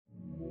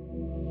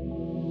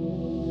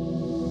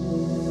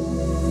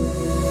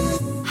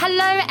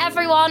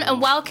everyone,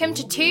 and welcome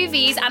to Two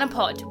V's and a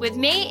Pod with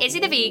me, Izzy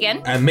the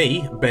Vegan. And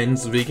me,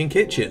 Ben's Vegan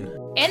Kitchen.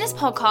 In this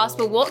podcast,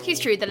 we'll walk you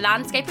through the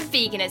landscape of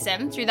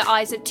veganism through the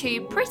eyes of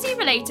two pretty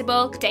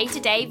relatable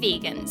day-to-day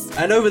vegans.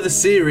 And over the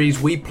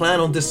series, we plan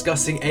on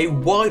discussing a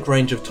wide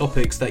range of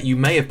topics that you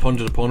may have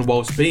pondered upon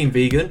whilst being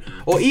vegan,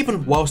 or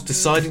even whilst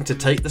deciding to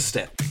take the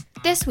step.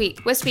 This week,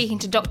 we're speaking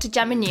to Dr.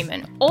 Gemma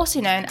Newman,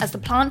 also known as the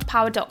Plant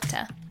Power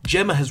Doctor.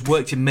 Gemma has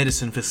worked in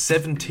medicine for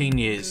 17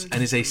 years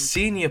and is a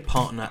senior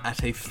partner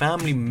at a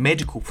family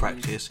medical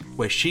practice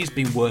where she's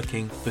been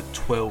working for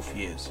 12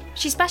 years.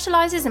 She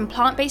specialises in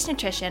plant-based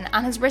nutrition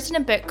and has written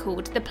a book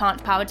called The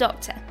Plant Power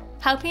Doctor,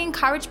 helping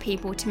encourage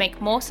people to make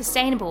more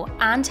sustainable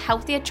and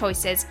healthier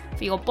choices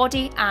for your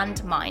body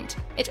and mind.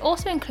 It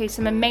also includes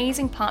some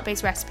amazing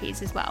plant-based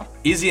recipes as well.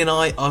 Izzy and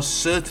I are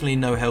certainly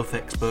no health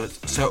experts,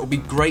 so it will be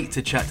great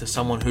to chat to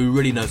someone who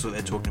really knows what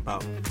they're talking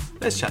about.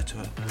 Let's chat to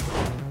her.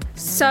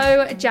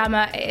 So,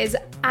 Gemma, it is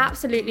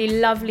absolutely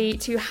lovely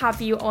to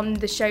have you on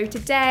the show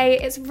today.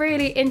 It's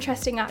really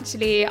interesting,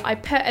 actually. I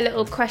put a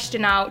little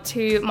question out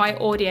to my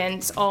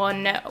audience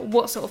on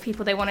what sort of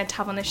people they wanted to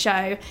have on the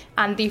show,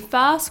 and the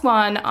first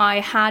one I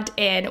had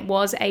in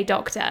was a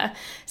doctor.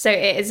 So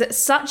it is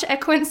such a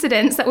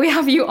coincidence that we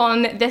have you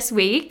on this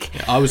week.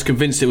 I was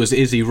convinced it was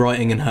Izzy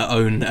writing in her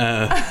own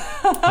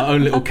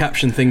little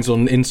caption things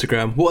on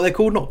Instagram. What are they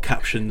called? Not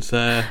captions.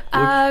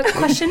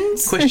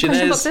 Questions?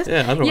 Questionnaires.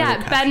 Yeah, I don't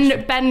know.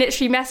 Ben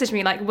literally messaged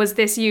me like, was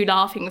this you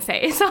laughing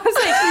face? I was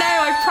like, no,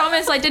 I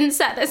promise I didn't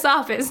set this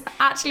up. It's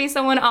actually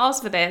someone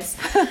asked for this.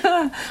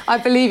 I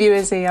believe you,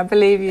 Izzy. I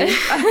believe you.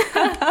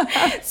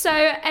 So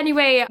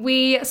anyway,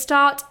 we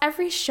start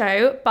every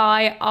show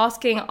by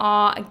asking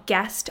our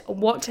guest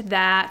what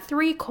their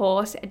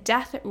 3-course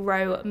death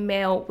row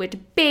meal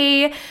would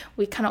be.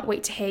 We cannot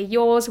wait to hear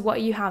yours. What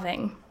are you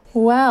having?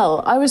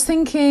 Well, I was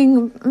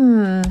thinking,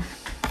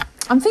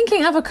 I'm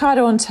thinking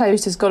avocado on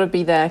toast has got to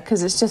be there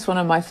because it's just one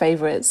of my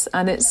favourites,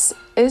 and it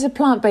is a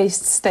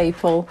plant-based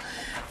staple.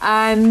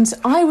 And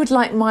I would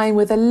like mine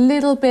with a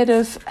little bit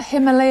of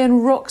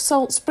Himalayan rock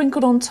salt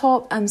sprinkled on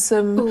top and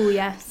some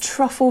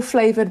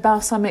truffle-flavoured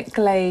balsamic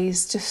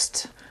glaze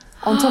just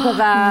on top of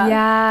that.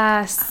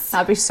 Yes.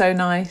 That'd be so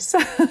nice.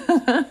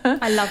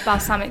 I love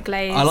balsamic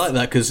glaze. I like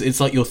that because it's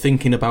like you're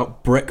thinking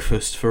about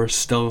breakfast for a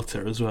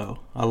starter as well.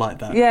 I like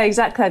that. Yeah,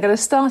 exactly. I'm going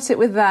to start it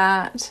with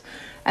that.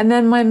 And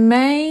then my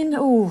main,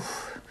 well,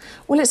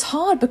 it's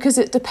hard because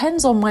it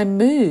depends on my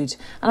mood.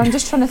 And I'm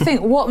just trying to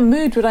think, what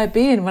mood would I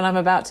be in when I'm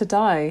about to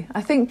die?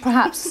 I think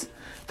perhaps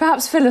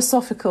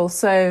philosophical.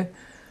 So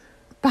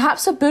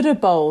perhaps a Buddha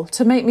bowl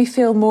to make me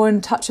feel more in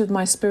touch with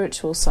my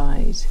spiritual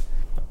side.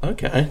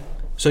 Okay.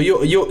 So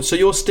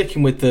you're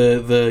sticking with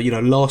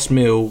the last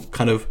meal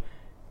kind of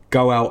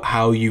go out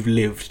how you've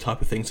lived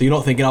type of thing. So you're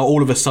not thinking,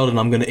 all of a sudden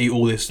I'm going to eat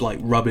all this like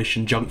rubbish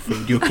and junk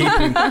food.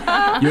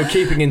 You're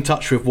keeping in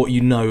touch with what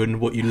you know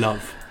and what you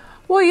love.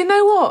 Well, you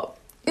know what?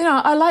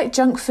 I like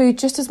junk food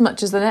just as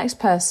much as the next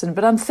person,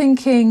 but I'm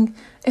thinking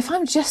if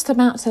I'm just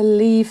about to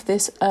leave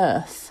this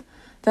earth,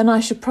 then I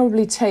should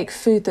probably take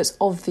food that's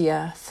of the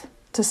earth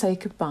to say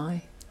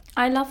goodbye.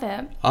 I love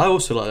it. I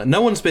also like that.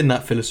 No one's been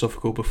that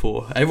philosophical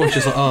before. Everyone's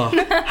just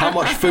like, how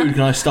much food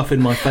can I stuff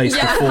in my face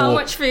how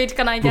much food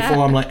can I get?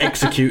 Before I'm like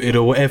executed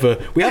or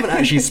whatever. We haven't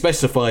actually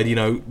specified,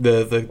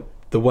 the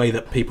way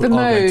that people are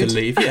going to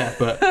leave. Yeah,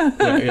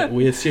 but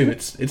we assume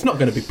it's not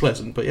going to be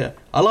pleasant. But yeah,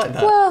 I like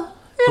that. Well,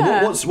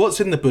 yeah. So what's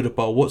in the Buddha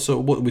bowl? What are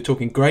we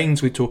talking?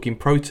 Grains? We're talking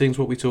proteins?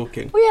 What are we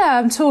talking? Well, yeah,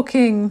 I'm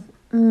talking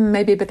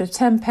maybe a bit of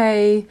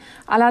tempeh.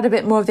 I'll add a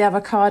bit more of the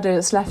avocado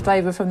that's left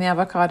over from the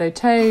avocado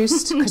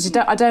toast because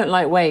I don't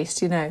like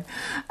waste,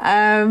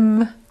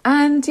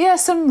 And yeah,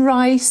 some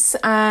rice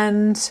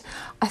and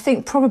I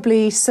think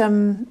probably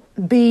some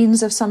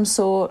beans of some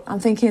sort. I'm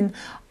thinking,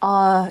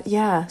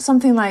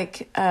 something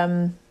like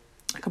a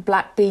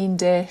black bean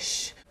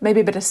dish,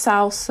 maybe a bit of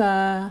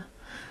salsa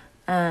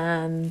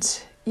and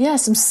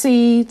some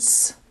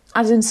seeds.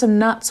 Add in some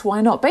nuts,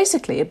 why not?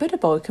 Basically, a Buddha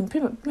bowl can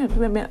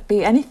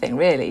be anything,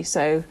 really.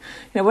 So,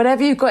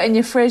 whatever you've got in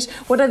your fridge,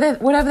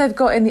 whatever they've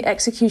got in the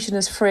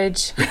executioner's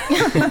fridge,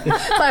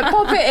 like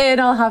pop it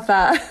in, I'll have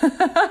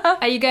that.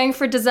 Are you going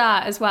for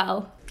dessert as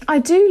well? I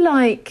do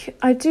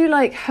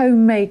like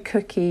homemade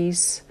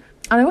cookies,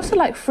 and I also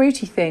like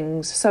fruity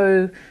things.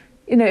 So,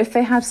 if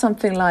they had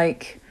something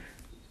like,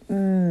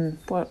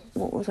 what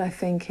was I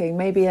thinking?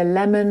 Maybe a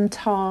lemon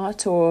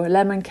tart or a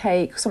lemon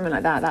cake, something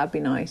like that. That would be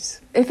nice.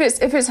 If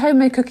it's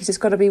homemade cookies, it's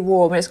got to be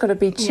warm and it's got to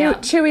be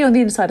chewy on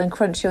the inside and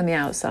crunchy on the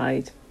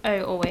outside.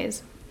 Oh,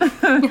 always.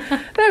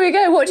 There we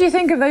go. What do you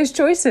think of those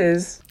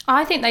choices?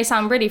 I think they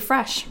sound really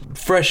fresh.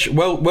 Fresh,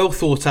 well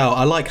thought out.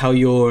 I like how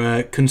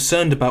you're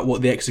concerned about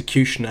what the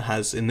executioner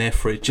has in their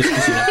fridge, just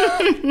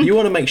because you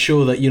want to make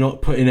sure that you're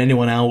not putting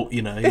anyone out.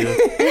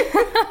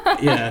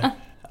 Yeah.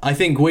 I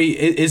think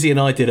Izzy and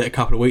I did it a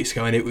couple of weeks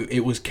ago, and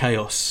it was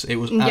chaos. It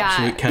was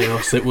absolute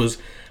chaos. It was.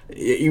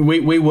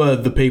 We were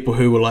the people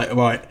who were like,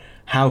 right,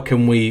 how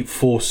can we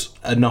force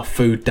enough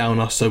food down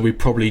us so we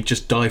probably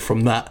just die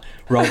from that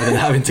rather than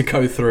having to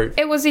go through.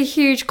 It was a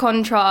huge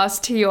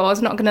contrast to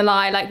yours, not gonna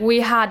lie. Like we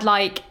had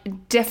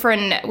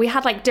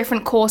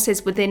different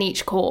courses within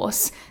each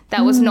course.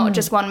 That was not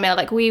just one meal.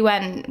 Like we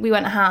went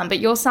ham, but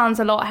yours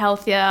sounds a lot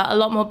healthier, a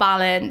lot more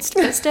balanced,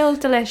 but still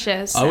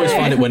delicious. I always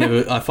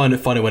find it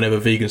funny whenever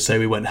vegans say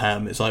we went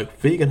ham. It's like,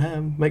 vegan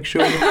ham, make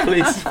sure,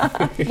 please.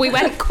 We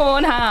went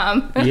corn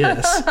ham.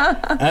 Yes.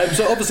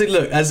 So obviously,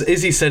 look, as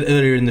Izzy said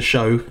earlier in the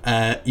show,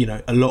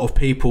 a lot of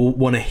people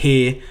want to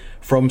hear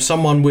from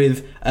someone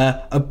with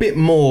a bit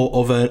more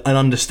of an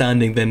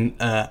understanding than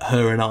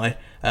her and I.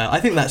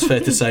 I think that's fair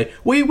to say.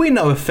 We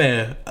know a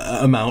fair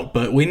amount,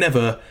 but we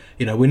never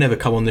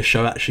come on this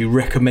show actually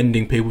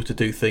recommending people to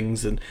do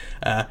things, and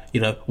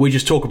we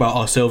just talk about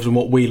ourselves and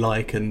what we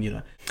like,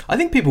 and I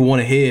think people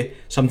want to hear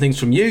some things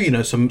from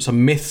you,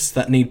 some myths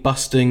that need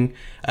busting,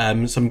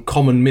 some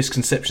common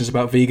misconceptions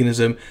about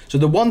veganism. So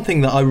the one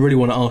thing that I really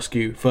want to ask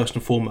you first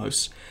and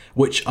foremost,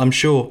 which I'm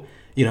sure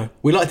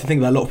we like to think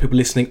that a lot of people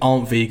listening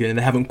aren't vegan and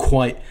they haven't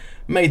quite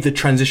made the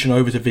transition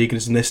over to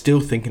veganism, they're still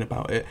thinking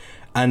about it.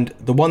 And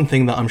the one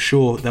thing that I'm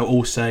sure they'll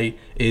all say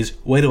is,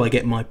 where do I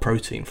get my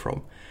protein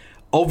from?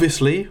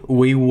 Obviously,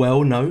 we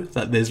well know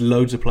that there's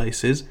loads of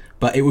places,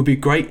 but it would be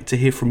great to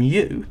hear from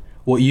you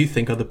what you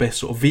think are the best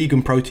sort of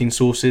vegan protein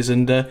sources,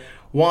 and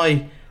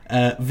why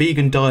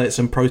vegan diets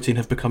and protein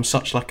have become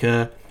such it's like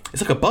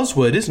a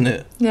buzzword, isn't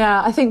it?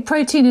 Yeah, I think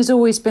protein has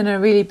always been a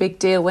really big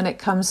deal when it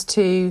comes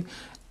to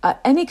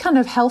any kind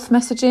of health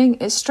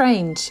messaging. It's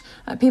strange.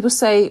 People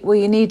say, well,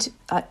 you need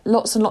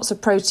lots and lots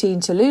of protein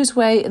to lose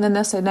weight. And then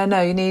they'll say,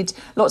 no, you need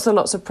lots and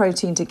lots of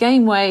protein to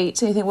gain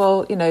weight. And you think,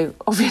 well,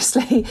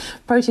 obviously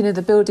protein are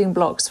the building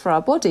blocks for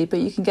our body, but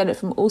you can get it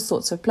from all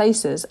sorts of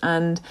places.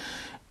 And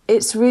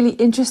it's really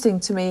interesting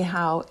to me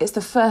how it's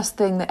the first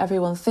thing that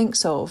everyone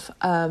thinks of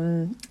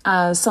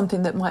as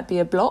something that might be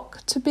a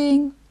block to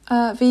being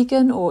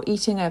vegan or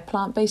eating a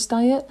plant-based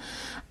diet.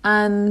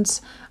 And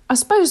I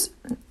suppose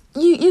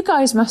you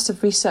guys must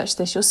have researched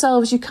this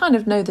yourselves. You kind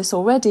of know this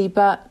already,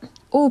 but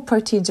all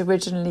proteins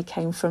originally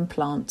came from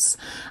plants.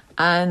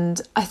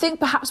 And I think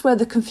perhaps where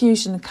the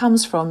confusion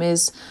comes from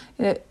is,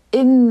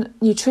 in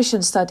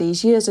nutrition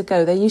studies years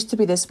ago, there used to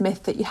be this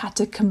myth that you had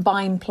to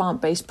combine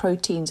plant-based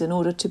proteins in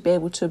order to be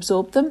able to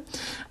absorb them.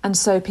 And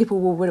so people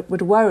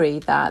would worry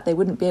that they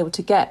wouldn't be able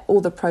to get all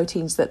the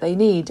proteins that they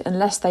need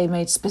unless they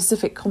made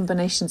specific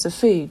combinations of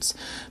foods.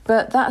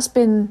 But that's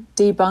been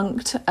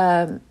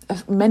debunked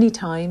many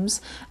times.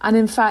 And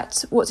in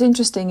fact, what's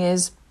interesting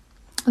is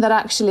that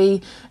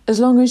actually, as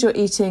long as you're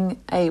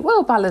eating a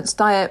well-balanced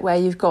diet where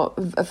you've got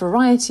a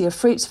variety of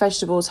fruits,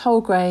 vegetables,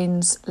 whole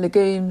grains,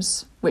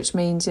 legumes, which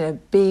means,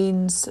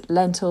 beans,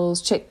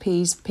 lentils,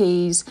 chickpeas,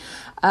 peas,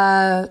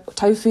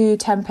 tofu,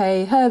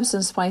 tempeh, herbs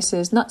and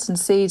spices, nuts and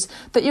seeds,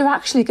 that you're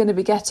actually going to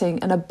be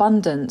getting an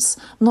abundance,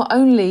 not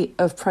only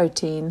of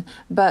protein,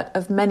 but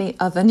of many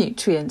other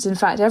nutrients. In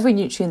fact, every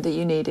nutrient that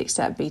you need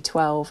except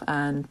B12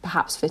 and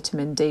perhaps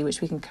vitamin D,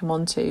 which we can come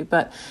on to.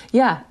 But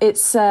yeah,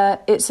 it's a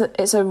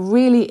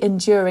really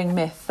enduring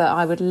myth that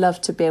I would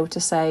love to be able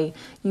to say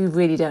you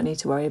really don't need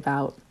to worry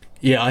about.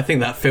 Yeah, I think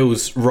that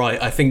feels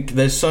right. I think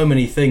there's so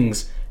many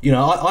things.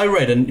 I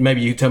read, and maybe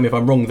you tell me if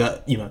I'm wrong,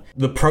 that,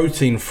 the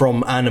protein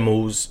from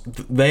animals,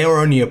 they are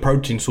only a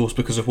protein source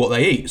because of what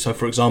they eat. So,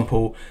 for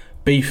example,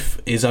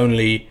 beef is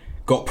only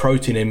got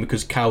protein in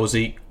because cows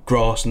eat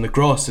grass, and the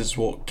grass is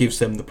what gives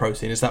them the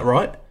protein. Is that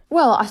right?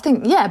 Well, I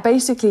think,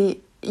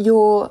 basically,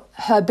 your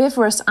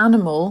herbivorous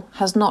animal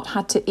has not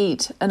had to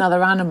eat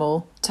another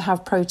animal to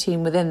have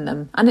protein within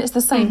them. And it's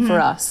the same for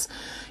us.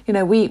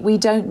 We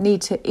don't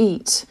need to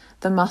eat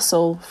the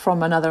muscle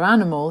from another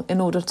animal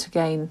in order to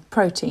gain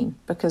protein,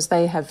 because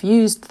they have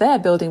used their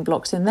building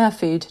blocks in their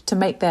food to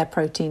make their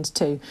proteins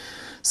too.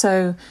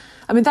 So,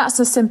 that's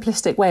a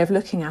simplistic way of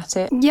looking at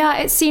it. Yeah,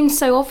 it seems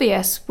so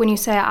obvious when you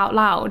say it out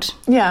loud.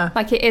 Yeah.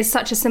 Like, it is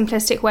such a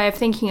simplistic way of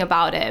thinking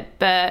about it,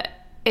 but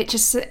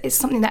it's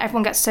something that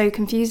everyone gets so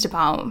confused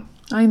about.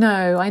 I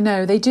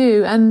know, they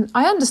do. And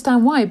I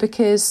understand why,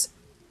 because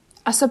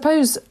I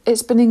suppose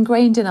it's been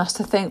ingrained in us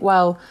to think,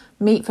 well,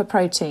 meat for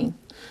protein.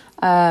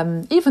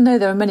 Even though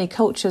there are many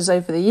cultures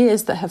over the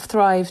years that have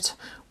thrived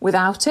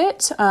without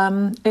it,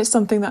 it's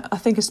something that I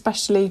think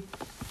especially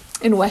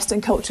in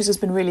Western cultures has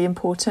been really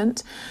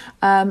important,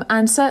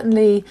 and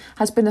certainly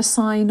has been a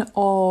sign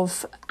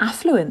of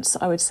affluence,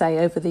 I would say,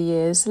 over the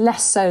years,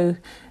 less so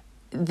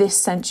this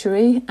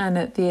century and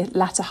at the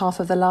latter half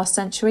of the last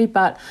century.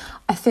 But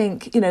I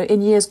think,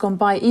 in years gone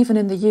by, even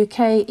in the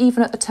UK,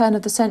 even at the turn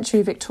of the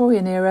century,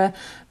 Victorian era,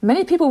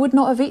 many people would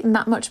not have eaten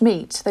that much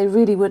meat. They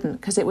really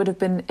wouldn't, because it would have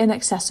been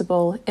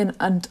inaccessible and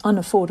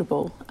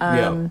unaffordable.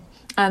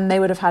 And they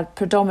would have had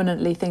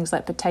predominantly things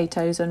like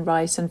potatoes and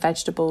rice and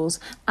vegetables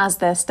as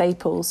their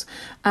staples.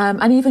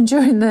 And even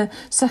during the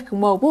Second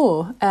World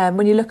War,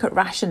 when you look at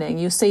rationing,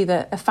 you'll see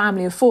that a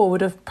family of four would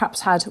have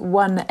perhaps had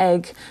one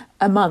egg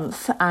a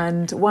month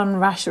and one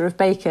rasher of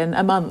bacon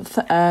a month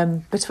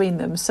between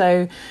them.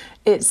 So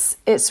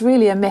it's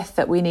really a myth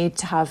that we need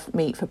to have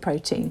meat for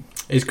protein.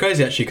 It's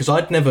crazy actually, because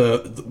I'd never,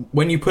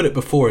 when you put it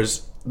before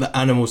as the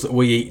animals that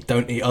we eat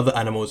don't eat other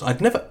animals,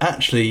 I'd never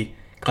actually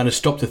kind of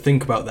stopped to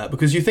think about that,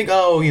 because you think,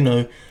 oh, you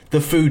know,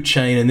 the food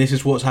chain and this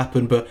is what's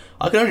happened, but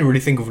I can only really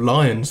think of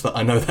lions that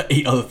I know that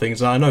eat other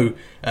things. And I know,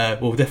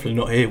 well, definitely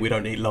not here, we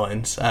don't eat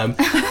lions,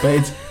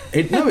 but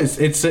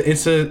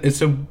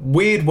it's a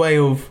weird way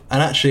of,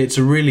 and actually it's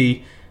a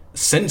really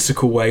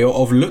sensical way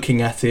of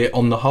looking at it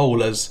on the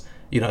whole, as,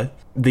 you know,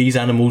 these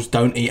animals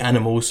don't eat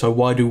animals, so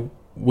why do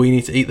we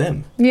need to eat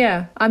them?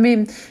 Yeah, I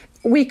mean,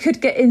 we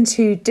could get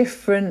into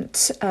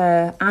different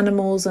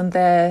animals and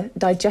their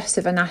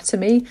digestive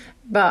anatomy,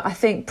 but I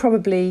think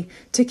probably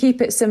to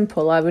keep it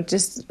simple, I would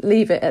just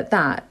leave it at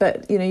that.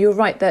 But, you know, you're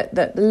right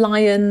that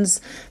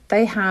lions,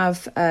 they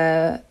have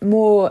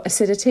more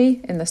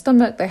acidity in the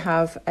stomach. They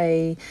have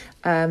a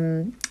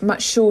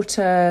much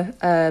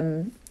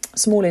shorter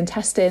small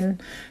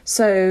intestine.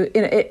 So,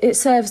 you know, it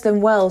serves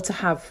them well to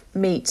have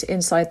meat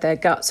inside their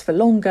guts for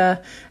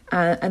longer.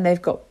 And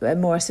they've got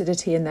more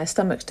acidity in their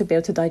stomachs to be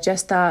able to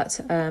digest that.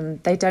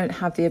 They don't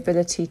have the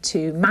ability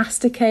to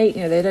masticate,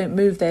 you know, they don't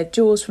move their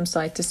jaws from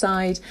side to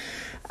side.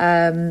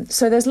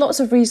 So there's lots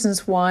of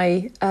reasons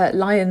why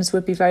lions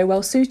would be very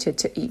well suited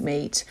to eat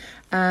meat.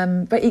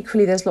 But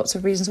equally, there's lots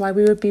of reasons why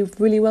we would be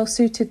really well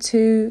suited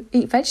to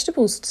eat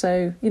vegetables.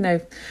 So, you know,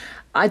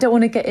 I don't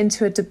want to get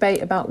into a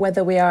debate about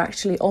whether we are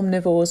actually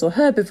omnivores or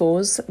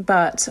herbivores,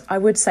 but I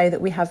would say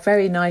that we have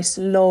very nice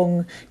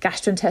long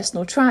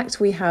gastrointestinal tract.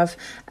 We have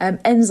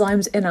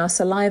enzymes in our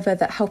saliva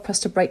that help us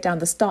to break down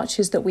the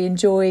starches that we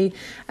enjoy.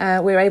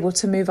 We're able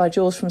to move our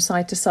jaws from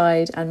side to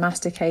side and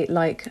masticate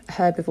like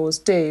herbivores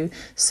do.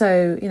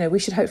 So, you know, we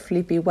should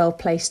hopefully be well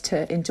placed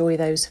to enjoy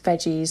those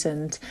veggies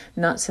and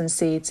nuts and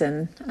seeds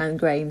and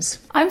grains.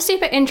 I'm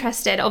super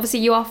interested. Obviously,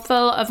 you are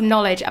full of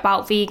knowledge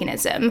about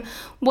veganism.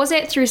 Was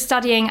it through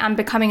studying and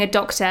becoming a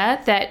doctor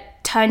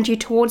that turned you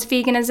towards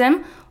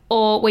veganism,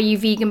 or were you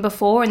vegan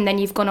before and then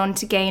you've gone on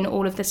to gain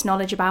all of this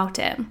knowledge about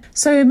it?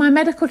 So in my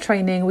medical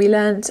training, we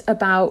learnt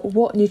about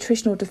what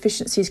nutritional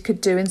deficiencies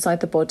could do inside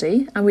the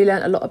body, and we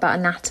learnt a lot about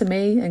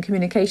anatomy and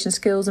communication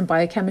skills and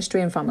biochemistry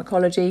and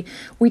pharmacology.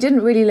 We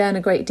didn't really learn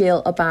a great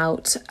deal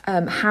about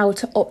how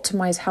to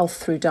optimise health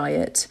through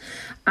diet.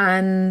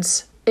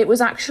 And it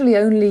was actually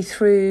only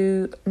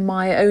through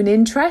my own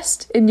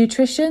interest in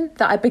nutrition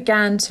that I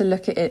began to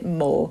look at it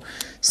more.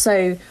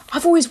 So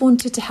I've always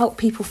wanted to help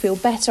people feel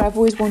better. I've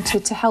always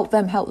wanted to help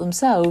them help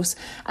themselves.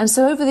 And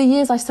so over the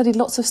years, I studied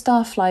lots of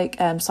stuff like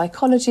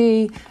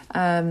psychology,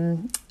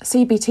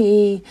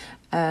 CBT,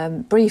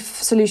 brief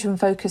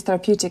solution-focused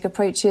therapeutic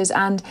approaches,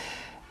 and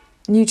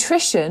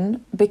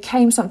nutrition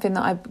became something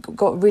that I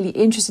got really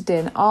interested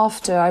in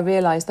after I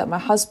realised that my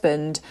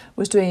husband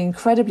was doing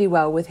incredibly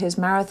well with his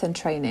marathon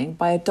training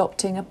by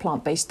adopting a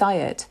plant-based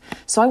diet.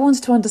 So I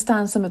wanted to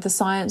understand some of the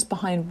science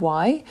behind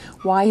why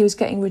he was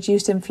getting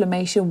reduced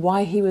inflammation,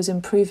 why he was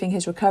improving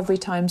his recovery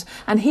times,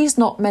 and he's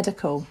not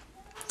medical.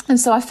 And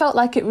so I felt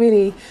like it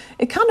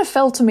kind of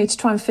fell to me to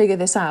try and figure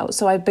this out.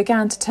 So I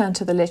began to turn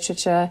to the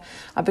literature.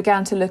 I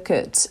began to look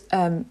at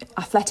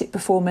athletic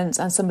performance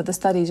and some of the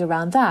studies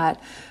around that.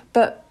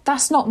 But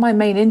that's not my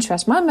main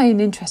interest. My main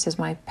interest is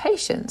my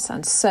patients.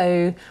 And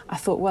so I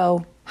thought,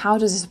 well, how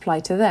does this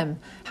apply to them?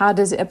 How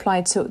does it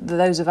apply to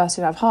those of us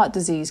who have heart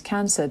disease,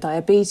 cancer,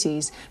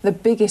 diabetes, the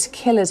biggest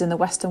killers in the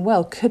Western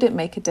world? Could it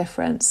make a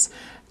difference?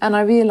 And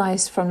I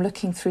realised from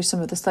looking through some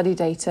of the study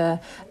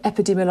data,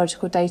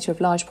 epidemiological data of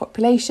large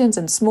populations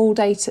and small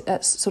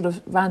data, sort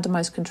of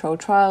randomised controlled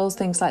trials,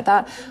 things like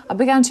that, I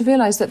began to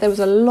realise that there was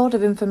a lot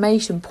of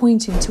information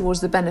pointing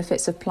towards the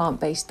benefits of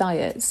plant-based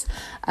diets.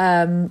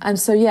 And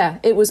so, yeah,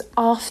 it was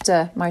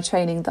after my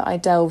training that I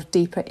delved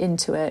deeper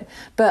into it.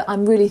 But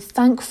I'm really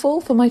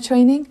thankful for my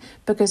training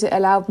because it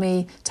allowed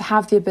me to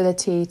have the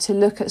ability to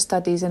look at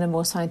studies in a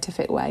more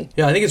scientific way.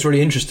 Yeah, I think it's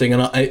really interesting,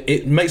 and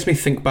it makes me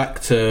think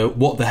back to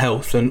What the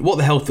Health. And What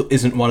the Health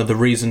isn't one of the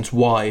reasons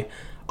why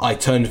I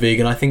turned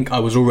vegan. I think I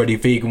was already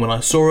vegan when I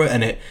saw it,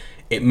 and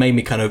it made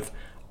me kind of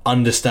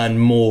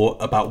understand more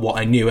about what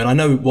I knew. And I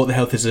know What the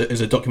Health is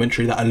a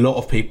documentary that a lot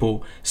of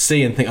people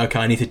see and think, okay,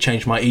 I need to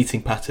change my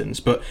eating patterns.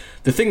 But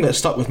the thing that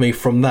stuck with me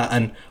from that,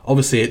 and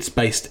obviously it's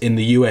based in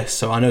the US,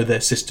 so I know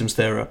their systems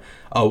there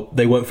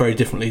they work very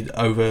differently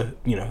over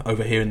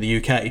here in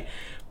the UK.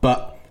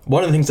 But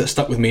one of the things that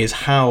stuck with me is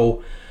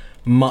how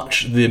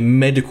much the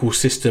medical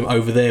system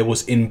over there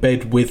was in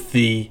bed with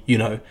the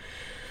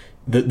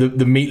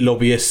meat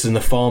lobbyists and the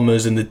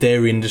farmers and the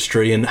dairy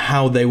industry, and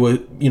how they were,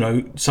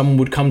 someone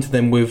would come to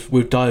them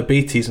with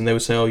diabetes and they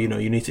would say, oh,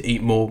 you need to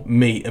eat more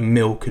meat and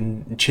milk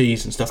and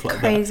cheese and stuff like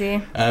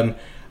crazy. That.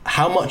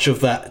 How much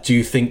of that do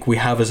you think we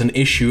have as an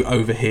issue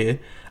over here?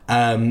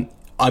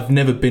 I've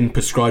never been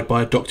prescribed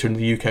by a doctor in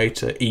the UK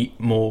to eat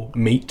more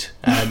meat.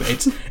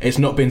 It's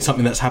not been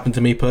something that's happened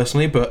to me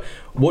personally, but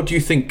what do you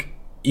think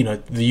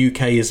the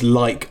UK is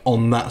like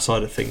on that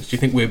side of things? Do you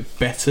think we're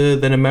better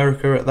than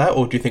America at that,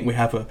 or do you think we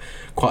have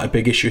quite a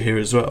big issue here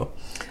as well?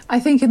 I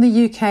think in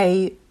the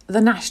UK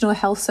the National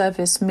Health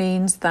Service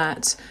means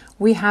that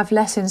we have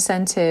less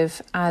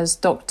incentive as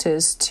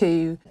doctors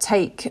to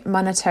take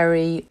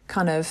monetary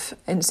kind of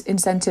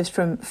incentives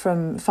from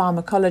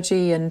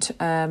pharmacology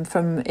and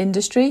from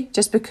industry,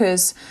 just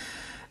because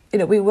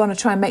we want to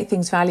try and make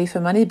things value for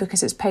money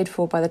because it's paid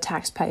for by the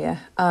taxpayer.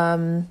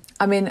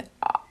 I mean,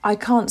 I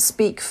can't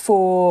speak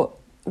for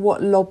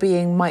what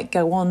lobbying might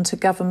go on to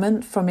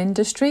government from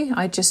industry.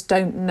 I just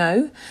don't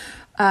know.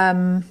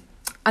 And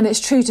it's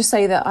true to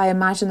say that I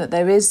imagine that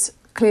there is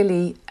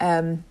clearly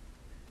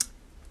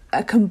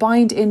a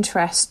combined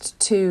interest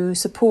to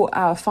support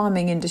our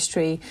farming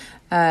industry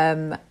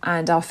and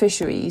our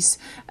fisheries,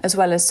 as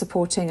well as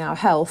supporting our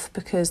health,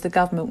 because the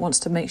government wants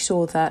to make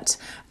sure that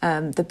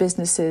the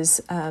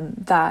businesses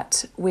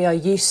that we are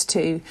used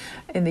to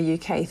in the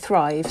UK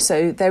thrive.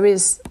 So there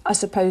is, I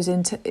suppose,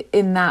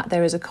 in that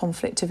there is a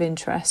conflict of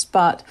interest.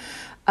 But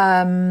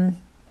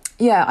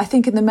I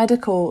think in the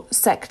medical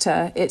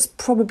sector, it's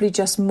probably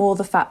just more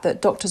the fact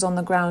that doctors on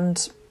the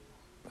ground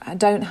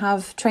don't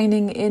have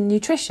training in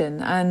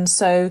nutrition, and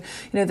so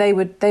they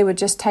would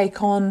just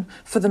take on,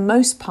 for the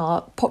most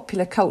part,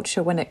 popular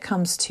culture when it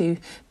comes to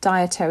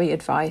dietary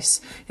advice.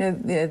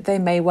 They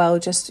may well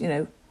just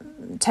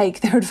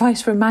take their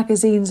advice from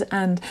magazines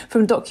and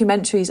from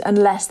documentaries,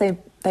 unless they've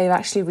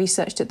actually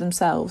researched it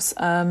themselves.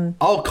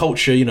 Our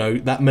culture,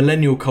 that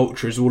millennial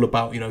culture, is all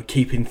about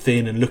keeping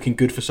thin and looking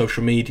good for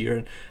social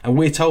media, and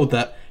we're told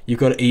that you've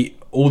got to eat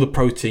all the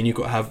protein, you've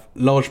got to have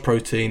large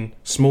protein,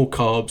 small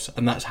carbs,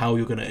 and that's how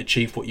you're going to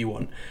achieve what you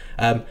want.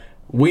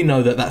 We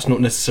know that that's not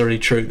necessarily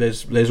true.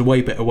 There's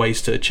way better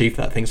ways to achieve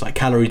that. Things like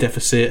calorie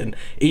deficit and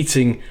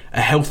eating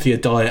a healthier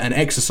diet and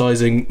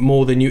exercising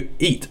more than you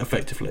eat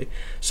effectively.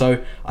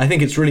 So I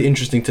think it's really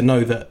interesting to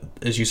know that,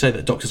 as you say,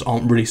 that doctors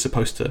aren't really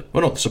supposed to,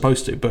 well, not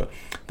supposed to, but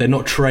they're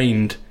not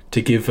trained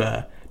to give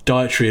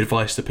dietary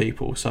advice to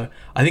people. So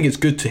I think it's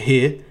good to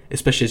hear,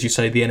 especially as you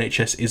say, the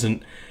NHS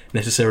isn't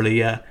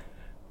necessarily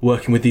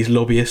working with these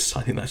lobbyists.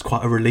 I think that's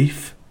quite a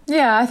relief.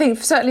 Yeah, I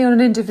think certainly on an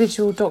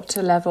individual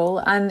doctor level.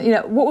 And,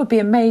 what would be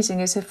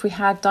amazing is if we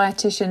had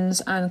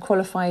dietitians and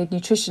qualified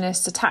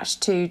nutritionists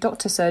attached to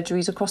doctor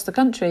surgeries across the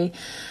country.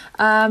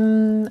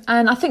 And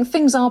I think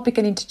things are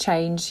beginning to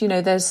change.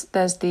 There's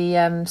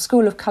the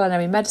School of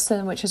Culinary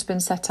Medicine, which has been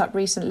set up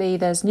recently.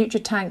 There's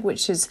NutriTank,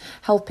 which is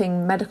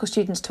helping medical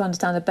students to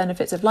understand the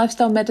benefits of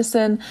lifestyle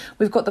medicine.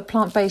 We've got the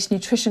plant-based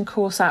nutrition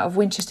course out of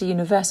Winchester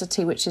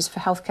University, which is for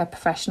healthcare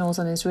professionals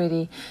and is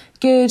really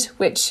good,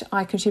 which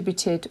I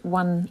contributed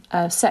one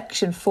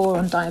section for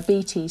on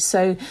diabetes.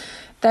 So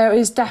there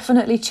is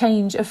definitely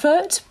change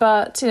afoot,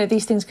 but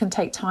these things can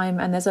take time,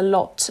 and there's a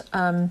lot.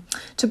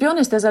 To be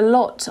honest, there's a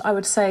lot, I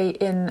would say,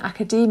 in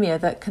academia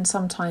that can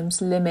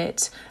sometimes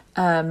limit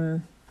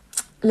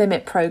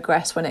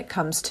progress when it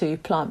comes to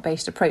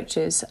plant-based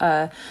approaches.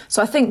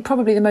 So I think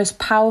probably the most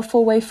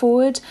powerful way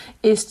forward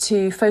is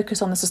to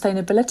focus on the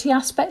sustainability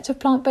aspect of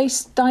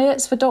plant-based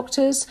diets for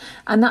doctors,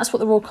 and that's what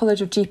the Royal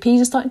College of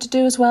GPs are starting to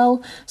do as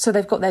well. So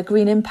they've got their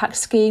Green Impact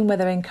scheme where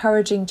they're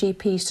encouraging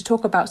GPs to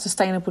talk about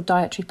sustainable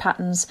dietary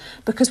patterns,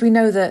 because we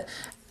know that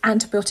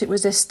antibiotic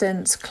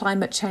resistance,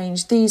 climate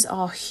change, these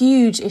are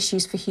huge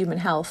issues for human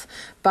health.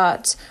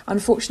 But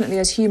unfortunately,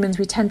 as humans,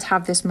 we tend to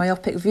have this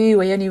myopic view.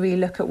 We only really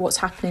look at what's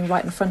happening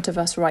right in front of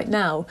us right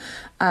now.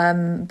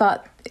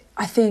 But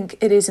I think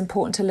it is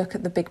important to look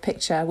at the big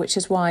picture, which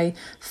is why,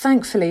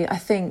 thankfully, I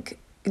think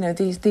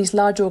these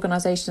large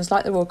organisations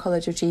like the Royal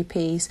College of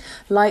GPs,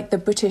 like the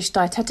British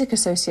Dietetic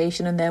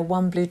Association and their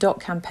One Blue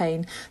Dot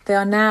campaign, they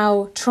are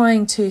now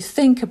trying to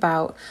think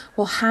about,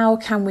 well, how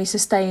can we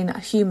sustain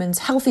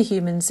healthy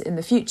humans in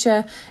the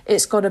future?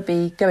 It's got to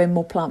be going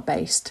more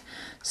plant-based.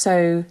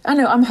 So I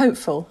know I'm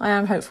hopeful. I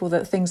am hopeful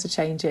that things are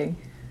changing.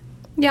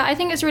 Yeah, I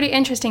think it's really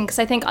interesting because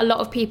I think a lot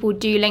of people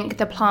do link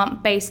the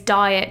plant-based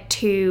diet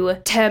to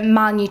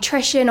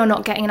malnutrition or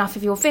not getting enough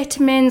of your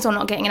vitamins or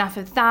not getting enough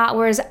of that.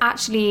 Whereas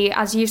actually,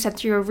 as you said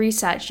through your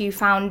research, you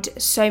found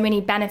so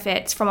many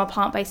benefits from a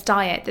plant-based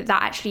diet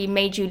that actually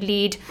made you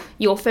lead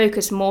your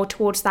focus more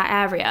towards that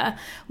area.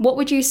 What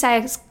would you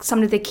say are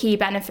some of the key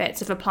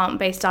benefits of a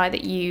plant-based diet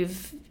that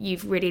you've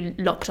really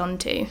locked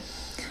onto?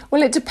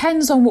 Well, it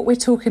depends on what we're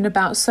talking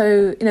about.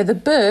 So,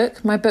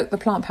 my book, The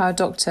Plant Powered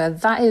Doctor,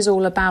 that is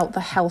all about the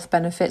health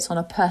benefits on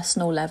a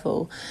personal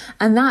level.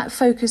 And that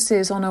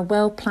focuses on a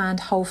well-planned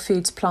whole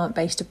foods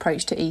plant-based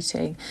approach to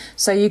eating.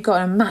 So you've got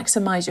to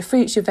maximise your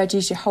fruits, your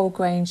veggies, your whole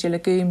grains, your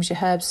legumes, your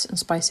herbs and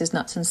spices,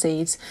 nuts and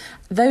seeds.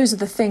 Those are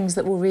the things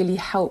that will really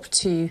help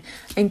to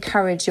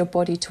encourage your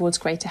body towards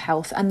greater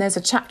health. And there's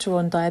a chapter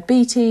on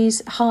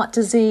diabetes, heart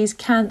disease,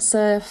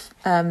 cancer,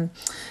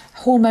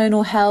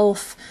 hormonal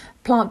health,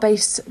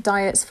 plant-based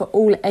diets for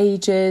all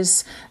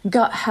ages,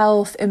 gut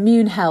health,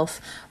 immune health.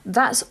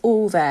 That's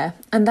all there.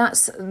 And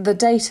that's the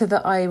data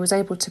that I was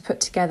able to put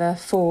together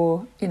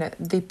for,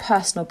 the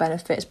personal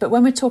benefits. But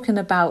when we're talking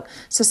about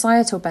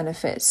societal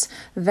benefits,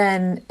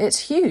 then it's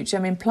huge. I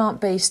mean,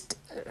 plant-based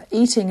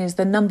eating is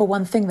the number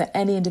one thing that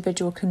any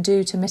individual can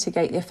do to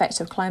mitigate the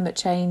effects of climate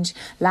change,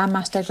 land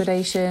mass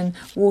degradation,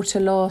 water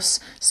loss,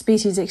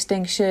 species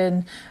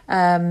extinction.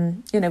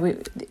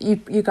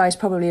 You guys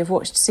probably have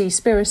watched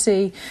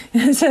Seaspiracy.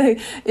 So,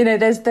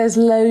 there's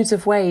loads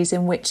of ways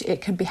in which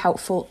it can be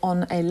helpful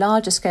on a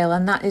larger scale.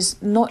 And that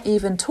is not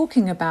even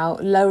talking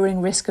about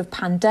lowering risk of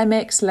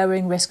pandemics,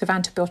 lowering risk of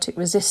antibiotic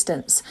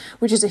resistance,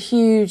 which is a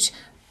huge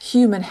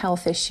human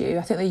health issue.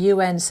 I think the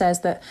UN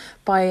says that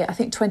by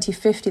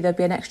 2050 there'll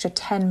be an extra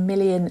 10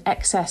 million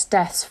excess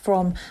deaths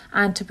from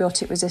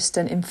antibiotic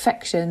resistant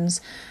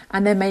infections,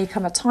 and there may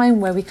come a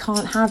time where we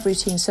can't have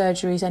routine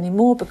surgeries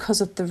anymore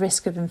because of the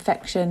risk of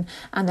infection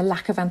and the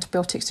lack of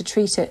antibiotics to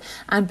treat it.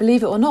 And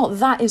believe it or not,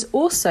 that is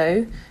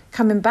also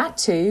coming back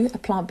to a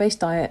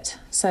plant-based diet.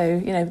 So,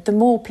 the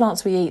more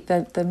plants we eat,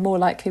 the more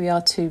likely we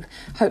are to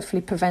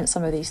hopefully prevent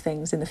some of these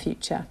things in the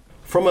future.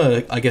 From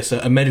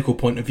a medical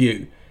point of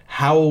view,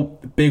 how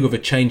big of a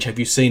change have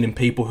you seen in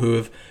people who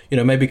have,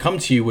 maybe come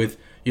to you with,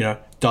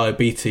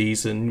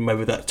 diabetes and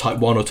maybe that type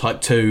 1 or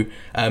type 2,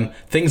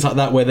 things like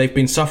that, where they've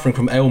been suffering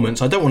from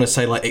ailments? I don't want to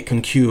say like it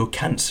can cure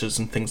cancers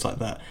and things like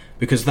that,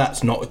 because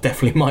that's not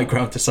definitely my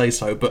ground to say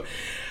so. But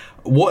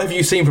what have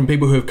you seen from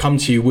people who have come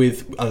to you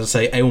with, as I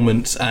say,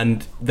 ailments,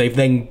 and they've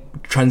then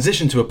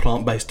transitioned to a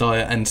plant-based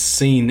diet and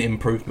seen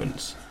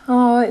improvements?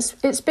 Oh,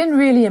 it's been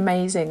really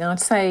amazing. I'd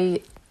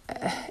say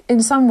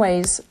in some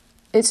ways,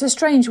 it's a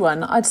strange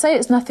one. I'd say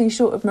it's nothing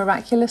short of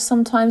miraculous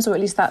sometimes, or at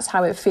least that's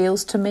how it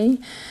feels to me.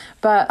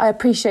 But I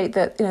appreciate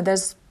that,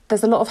 there's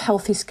a lot of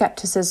healthy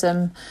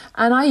skepticism,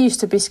 and I used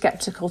to be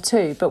skeptical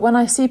too. But when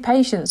I see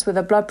patients with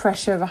a blood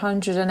pressure of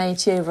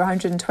 180 over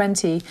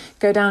 120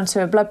 go down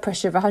to a blood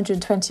pressure of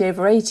 120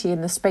 over 80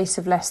 in the space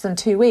of less than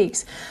 2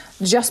 weeks,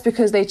 just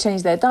because they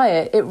change their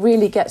diet, it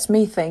really gets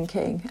me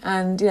thinking.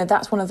 And,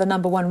 that's one of the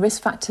number one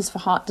risk factors for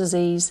heart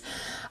disease.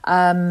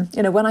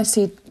 When I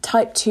see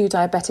type 2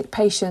 diabetic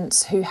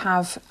patients who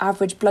have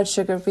average blood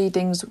sugar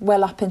readings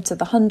well up into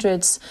the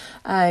hundreds,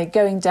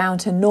 going down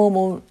to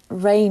normal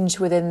range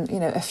within,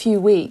 a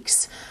few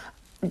weeks,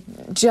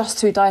 just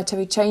through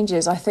dietary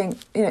changes, I think,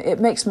 it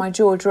makes my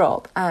jaw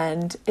drop,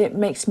 and it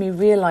makes me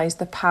realise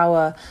the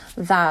power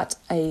that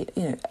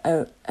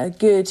a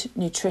good,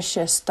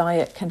 nutritious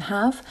diet can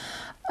have.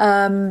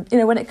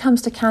 When it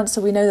comes to cancer,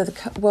 we know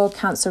that the World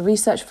Cancer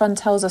Research Fund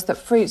tells us that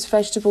fruits,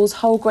 vegetables,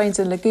 whole grains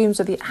and legumes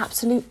are the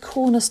absolute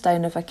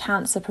cornerstone of a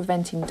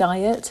cancer-preventing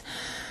diet.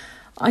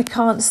 I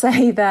can't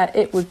say that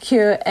it would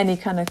cure any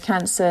kind of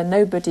cancer.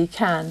 Nobody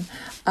can.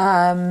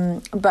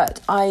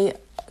 But I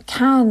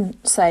can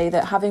say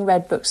that having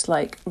read books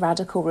like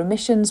Radical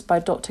Remissions by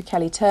Dr.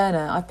 Kelly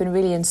Turner, I've been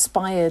really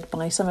inspired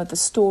by some of the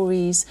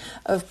stories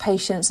of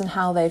patients and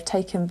how they've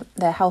taken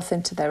their health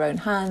into their own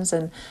hands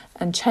and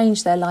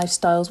changed their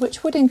lifestyles,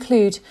 which would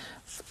include,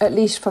 at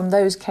least from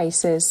those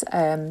cases,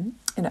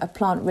 a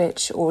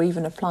plant-rich or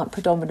even a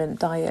plant-predominant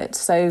diet.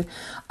 So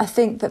I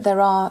think that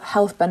there are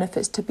health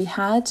benefits to be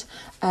had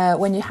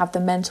when you have the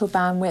mental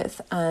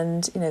bandwidth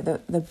and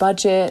the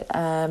budget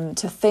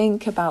to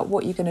think about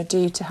what you're going to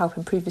do to help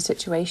improve your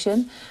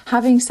situation.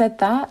 Having said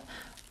that,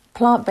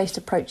 plant-based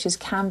approaches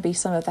can be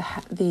some of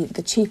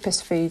the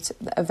cheapest foods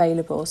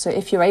available. So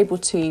if you're able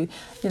to,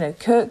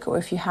 cook, or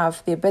if you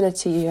have the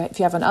ability, if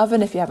you have an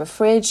oven, if you have a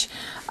fridge,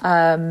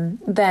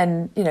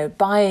 then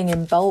buying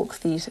in bulk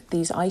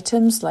these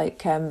items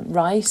like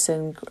rice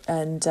and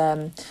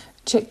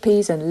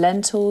chickpeas and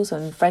lentils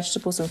and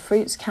vegetables and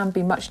fruits can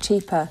be much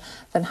cheaper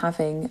than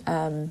having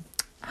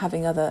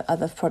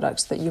other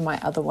products that you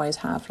might otherwise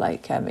have,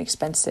 like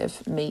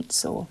expensive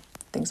meats or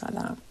things like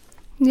that.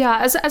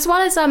 Yeah, as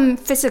well as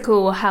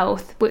physical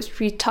health, which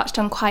we touched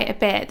on quite a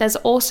bit, there's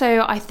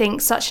also, I think,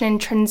 such an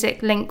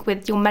intrinsic link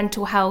with your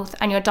mental health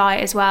and your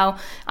diet as well.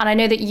 And I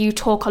know that you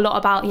talk a lot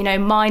about,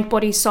 mind,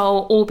 body,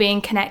 soul all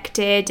being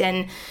connected,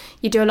 and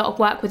you do a lot of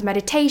work with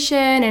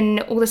meditation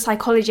and all the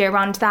psychology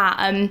around that.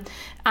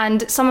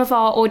 And some of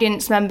our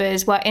audience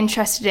members were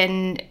interested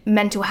in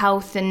mental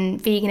health and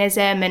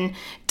veganism and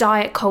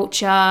diet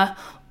culture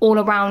all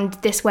around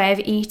this way of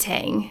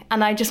eating.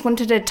 And I just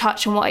wanted to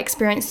touch on what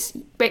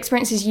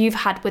experiences you've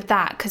had with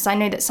that, because I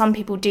know that some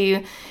people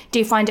do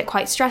find it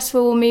quite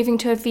stressful moving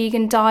to a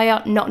vegan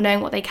diet, not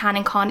knowing what they can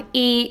and can't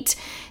eat,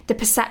 the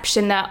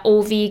perception that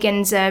all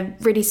vegans are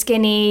really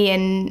skinny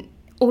and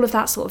all of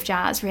that sort of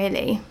jazz,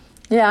 really.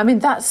 Yeah, I mean,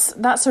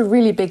 that's a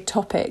really big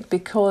topic,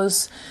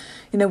 because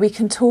we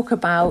can talk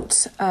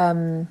about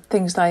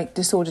things like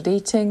disordered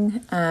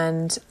eating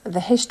and the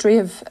history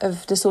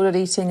of disordered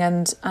eating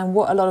and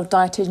what a lot of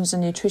dietitians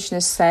and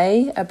nutritionists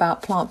say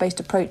about plant-based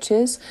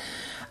approaches.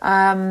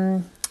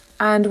 And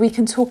we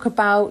can talk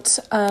about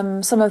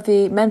some of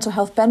the mental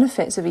health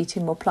benefits of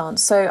eating more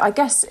plants. So I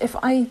guess if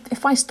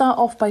I start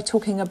off by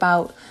talking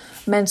about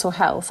mental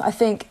health, I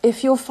think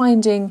if you're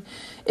finding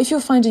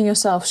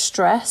yourself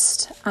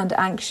stressed and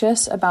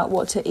anxious about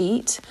what to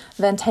eat,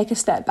 then take a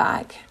step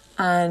back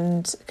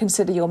and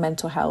consider your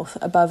mental health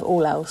above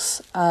all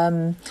else.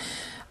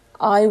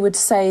 I would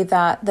say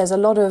that there's a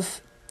lot of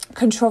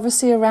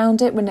controversy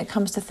around it when it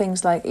comes to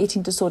things like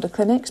eating disorder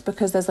clinics,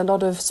 because there's a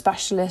lot of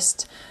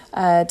specialist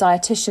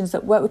dietitians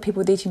that work with people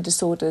with eating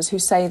disorders who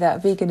say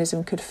that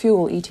veganism could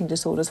fuel eating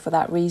disorders for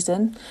that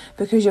reason,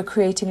 because you're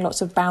creating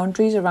lots of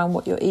boundaries around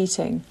what you're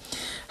eating.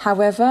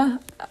 However,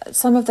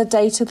 some of the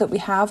data that we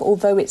have,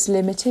 although it's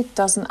limited,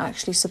 doesn't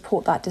actually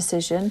support that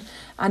decision.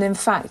 And in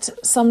fact,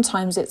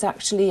 sometimes it's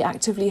actually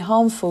actively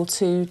harmful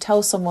to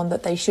tell someone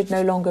that they should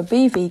no longer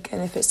be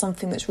vegan if it's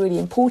something that's really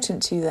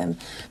important to them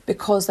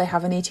because they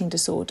have an eating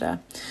disorder.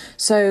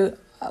 So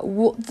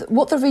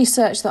what the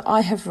research that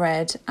I have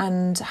read,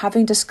 and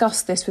having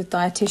discussed this with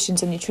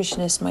dietitians and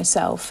nutritionists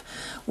myself,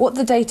 what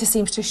the data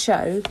seems to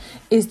show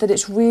is that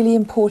it's really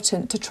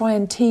important to try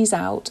and tease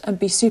out and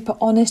be super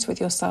honest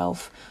with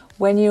yourself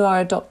when you are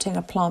adopting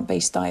a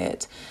plant-based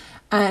diet.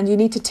 And you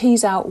need to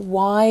tease out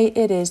why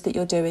it is that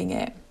you're doing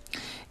it.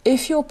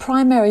 If your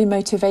primary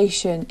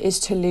motivation is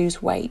to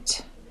lose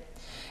weight,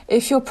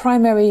 if your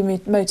primary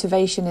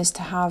motivation is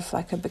to have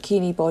like a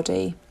bikini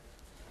body,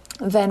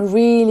 then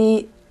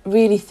really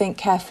think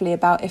carefully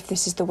about if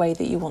this is the way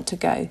that you want to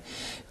go,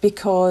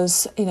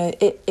 because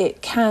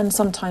it can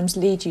sometimes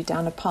lead you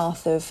down a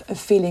path of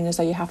feeling as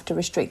though you have to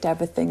restrict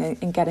everything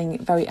and getting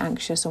very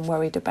anxious and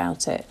worried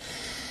about it.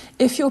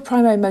 If your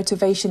primary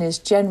motivation is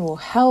general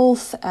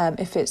health,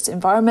 if it's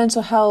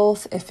environmental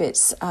health, if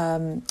it's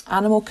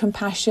animal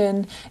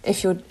compassion,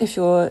 if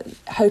you're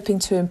hoping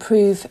to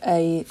improve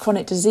a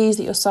chronic disease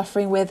that you're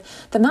suffering with,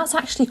 then that's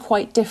actually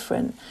quite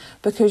different,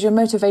 because your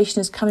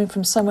motivation is coming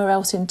from somewhere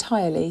else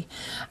entirely.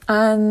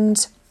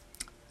 And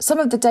some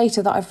of the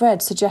data that I've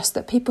read suggests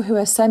that people who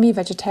are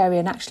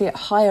semi-vegetarian are actually at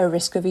higher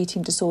risk of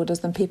eating disorders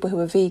than people who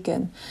are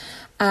vegan.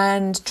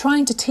 And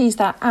trying to tease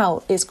that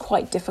out is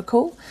quite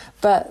difficult,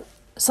 but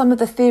some of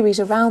the theories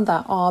around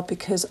that are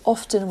because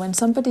often when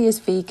somebody is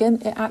vegan,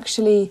 it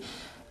actually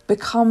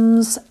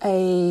becomes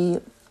a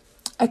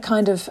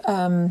kind of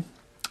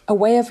a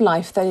way of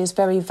life that is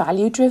very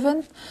value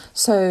driven.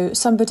 So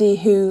somebody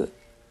who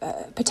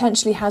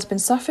potentially has been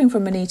suffering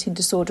from an eating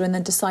disorder and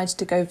then decides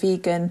to go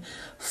vegan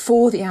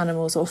for the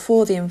animals or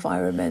for the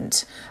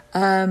environment,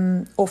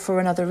 or for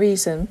another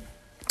reason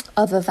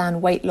other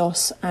than weight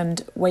loss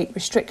and weight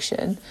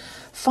restriction,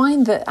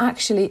 find that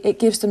actually it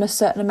gives them a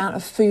certain amount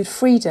of food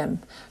freedom,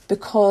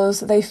 because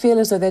they feel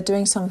as though they're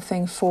doing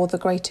something for the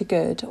greater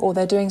good, or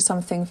they're doing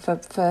something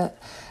for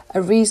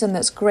a reason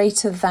that's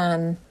greater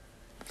than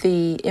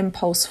the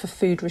impulse for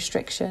food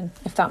restriction,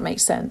 if that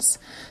makes sense.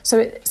 So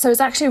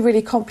it's actually a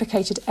really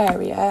complicated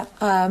area,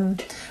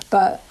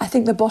 but I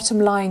think the bottom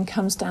line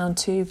comes down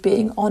to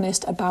being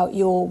honest about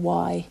your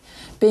why,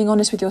 being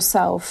honest with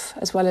yourself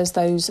as well as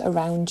those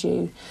around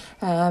you,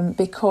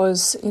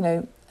 because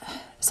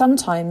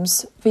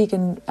sometimes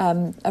vegan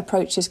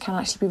approaches can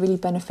actually be really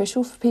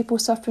beneficial for people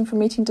suffering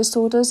from eating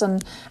disorders.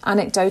 And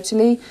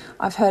anecdotally,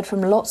 I've heard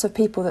from lots of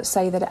people that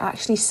say that it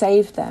actually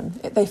saved them.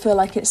 They feel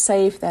like it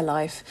saved their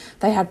life.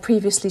 They had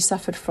previously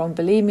suffered from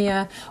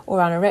bulimia or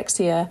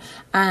anorexia,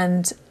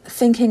 and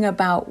thinking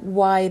about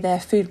why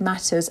their food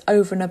matters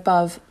over and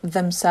above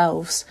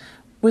themselves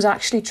was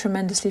actually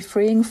tremendously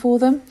freeing for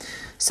them.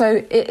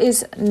 So it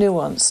is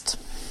nuanced.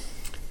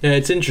 Yeah,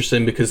 it's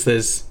interesting because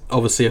there's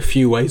obviously a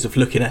few ways of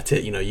looking at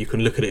it. You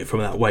can look at it from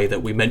that way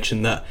that we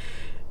mentioned, that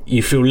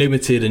you feel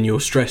limited and you're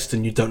stressed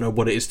and you don't know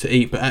what it is to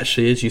eat. But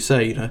actually, as you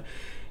say,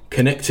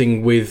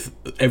 connecting with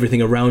everything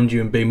around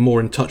you and being more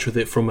in touch with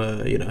it from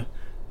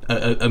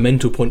a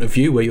mental point of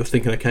view, where you're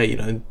thinking,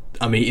 okay,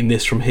 I'm eating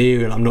this from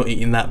here and I'm not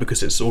eating that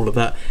because it's all of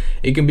that.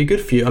 It can be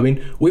good for you. I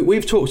mean,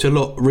 we've talked a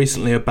lot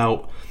recently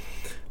about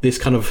this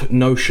kind of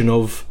notion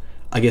of,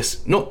 I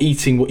guess, not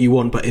eating what you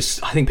want, but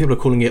I think people are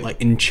calling it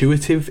like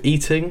intuitive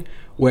eating,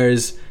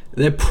 whereas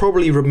they're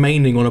probably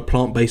remaining on a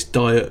plant-based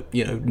diet,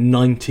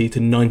 90 to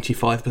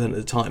 95% of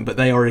the time, but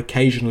they are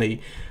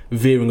occasionally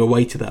veering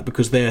away to that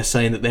because they are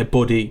saying that their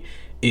body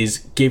is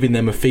giving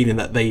them a feeling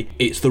that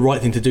it's the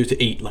right thing to do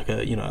to eat, like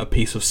a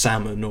piece of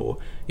salmon or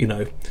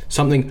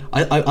something.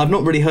 I've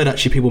not really heard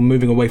actually people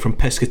moving away from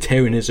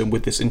pescatarianism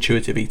with this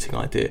intuitive eating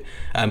idea.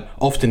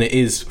 Often it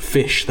is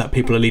fish that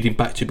people are leading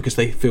back to because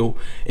they feel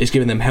it's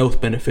giving them health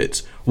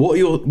benefits. What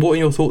are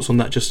your thoughts on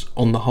that, just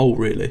on the whole,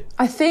 really?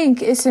 I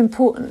think it's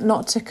important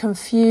not to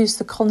confuse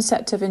the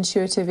concept of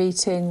intuitive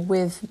eating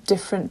with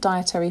different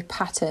dietary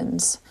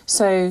patterns.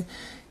 So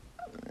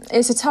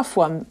it's a tough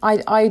one.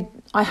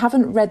 I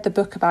haven't read the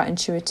book about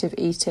intuitive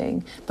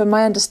eating, but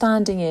my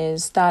understanding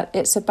is that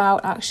it's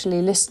about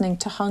actually listening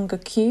to hunger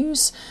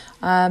cues,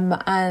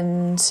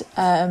 and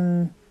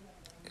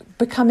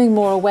becoming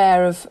more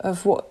aware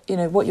of what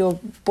your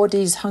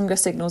body's hunger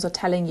signals are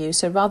telling you.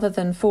 So rather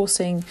than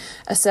forcing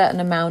a certain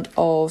amount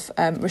of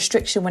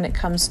restriction when it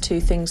comes to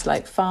things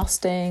like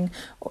fasting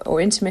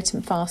or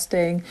intermittent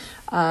fasting,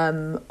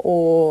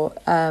 or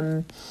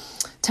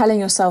telling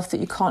yourself that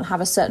you can't have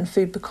a certain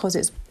food because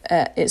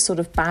it's sort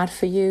of bad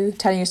for you,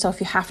 telling yourself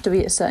you have to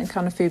eat a certain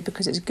kind of food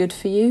because it's good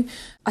for you.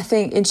 I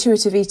think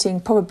intuitive eating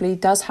probably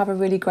does have a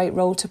really great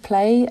role to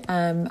play,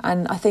 and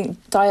I think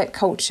diet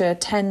culture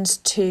tends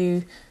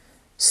to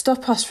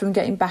stop us from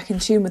getting back in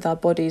tune with our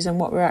bodies and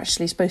what we're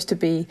actually supposed to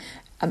be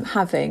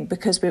having,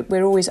 because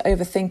we're always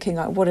overthinking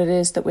like what it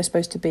is that we're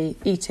supposed to be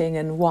eating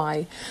and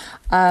why.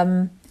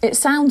 It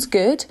sounds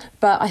good,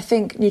 but I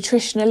think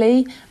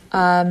nutritionally,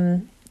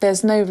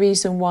 there's no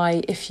reason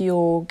why, if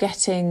you're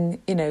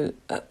getting,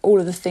 all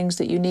of the things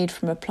that you need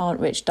from a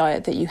plant-rich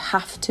diet, that you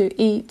have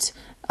to eat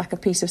like a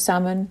piece of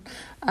salmon.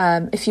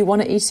 If you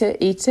want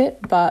to eat it,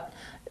 but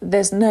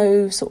there's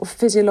no sort of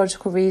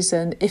physiological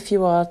reason, if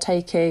you are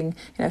taking,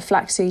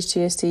 flax seeds,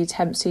 chia seeds,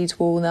 hemp seeds,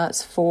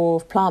 walnuts,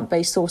 for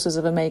plant-based sources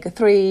of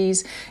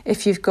omega-3s,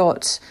 if you've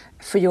got,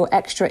 for your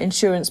extra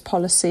insurance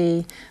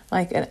policy,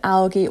 like an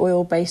algae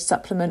oil-based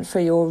supplement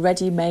for your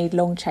ready-made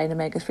long-chain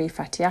omega-3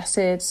 fatty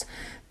acids,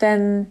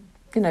 then,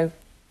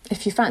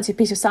 if you fancy a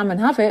piece of salmon,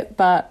 have it,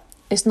 but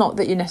it's not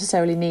that you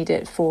necessarily need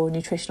it for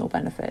nutritional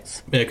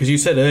benefits. Yeah, because you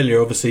said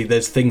earlier, obviously,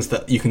 there's things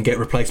that you can get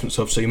replacements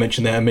of. So you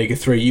mentioned the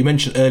omega-3. You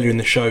mentioned earlier in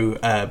the show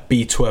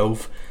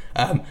B12.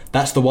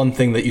 That's the one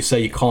thing that you say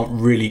you can't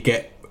really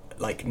get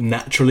like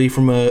naturally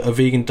from a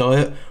vegan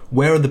diet.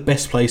 Where are the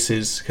best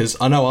places? Because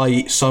I know I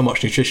eat so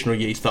much nutritional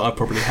yeast that I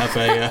probably have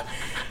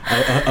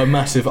a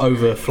massive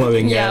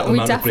overflowing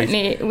amount of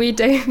bleach. We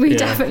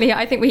definitely,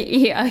 I think we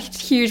eat a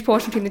huge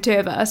portion between the two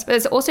of us. But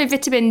there's also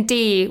vitamin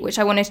D, which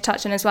I wanted to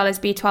touch on, as well as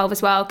B12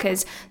 as well,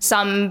 because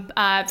some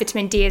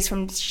vitamin D is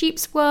from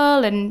sheep's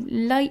wool and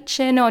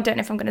lichen, or I don't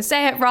know if I'm going to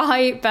say it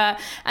right,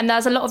 and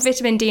there's a lot of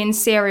vitamin D in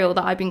cereal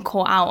that I've been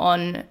caught out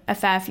on a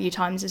fair few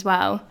times as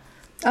well.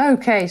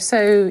 Okay,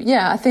 so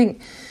I think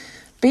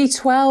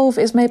B12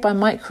 is made by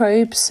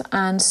microbes,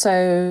 and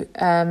so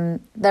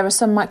there are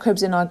some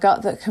microbes in our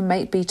gut that can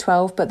make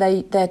B12, but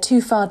they're too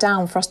far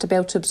down for us to be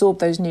able to absorb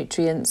those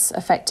nutrients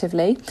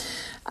effectively.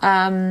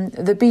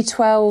 The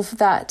B12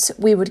 that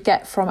we would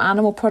get from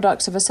animal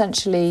products have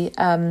essentially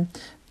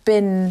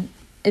been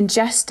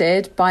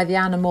ingested by the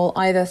animal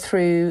either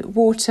through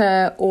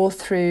water or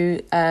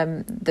through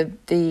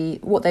the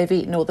what they've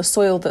eaten, or the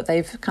soil that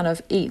they've kind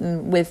of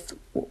eaten with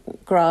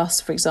grass,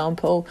 for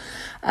example,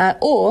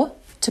 or,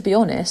 to be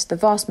honest, the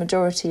vast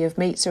majority of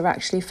meats are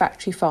actually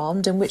factory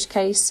farmed, in which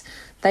case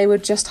they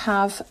would just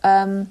have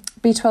B12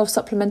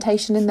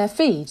 supplementation in their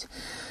feed,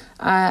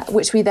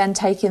 which we then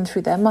take in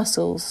through their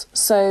muscles.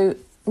 So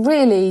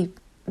really,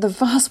 the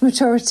vast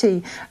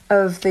majority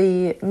of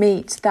the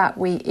meat that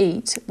we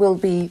eat will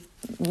be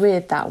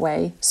reared that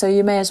way. So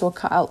you may as well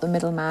cut out the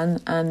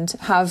middleman and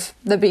have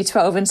the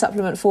B12 in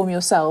supplement form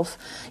yourself.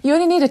 You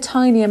only need a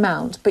tiny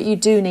amount, but you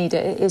do need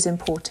it. It is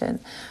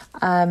important.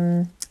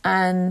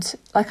 And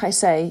like I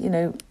say,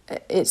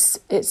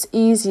 it's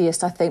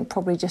easiest, I think,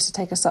 probably just to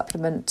take a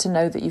supplement to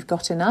know that you've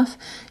got enough.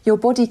 Your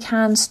body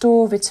can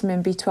store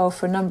vitamin B12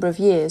 for a number of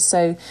years.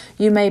 So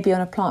you may be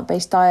on a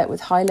plant-based diet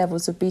with high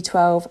levels of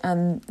B12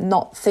 and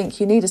not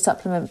think you need a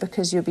supplement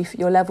because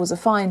your levels are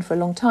fine for a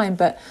long time.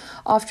 But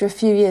after a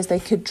few years, they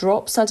could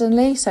drop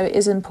suddenly. So it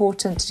is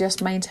important to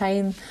just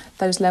maintain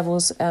those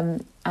levels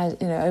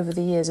over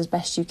the years as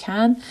best you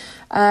can.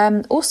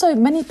 Also,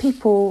 many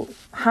people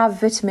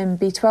have vitamin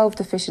B12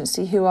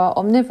 deficiency who are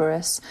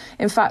omnivorous.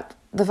 In fact,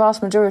 the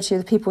vast majority of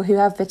the people who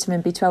have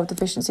vitamin B12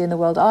 deficiency in the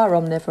world are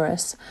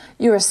omnivorous.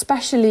 You're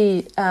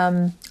especially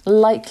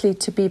likely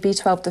to be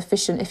B12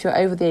 deficient if you're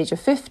over the age of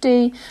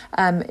 50,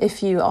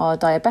 if you are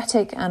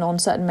diabetic and on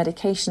certain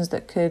medications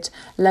that could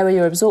lower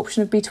your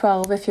absorption of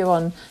B12, if you're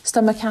on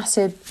stomach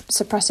acid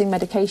suppressing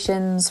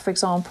medications, for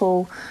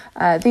example.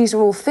 These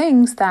are all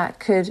things that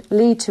could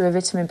lead to a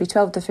vitamin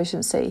B12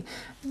 deficiency,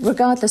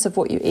 regardless of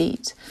what you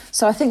eat.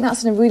 So I think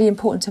that's a really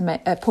important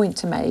point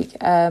to make.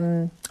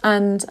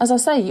 And as I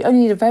say, you only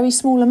need a very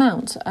small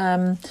amount.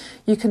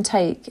 You can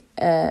take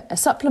a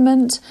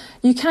supplement.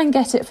 You can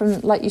get it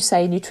from, like you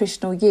say,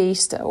 nutritional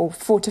yeast or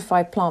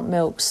fortified plant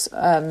milks,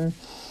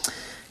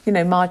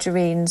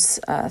 margarines,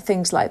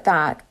 things like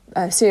that,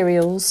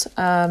 cereals.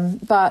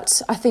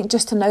 But I think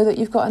just to know that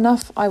you've got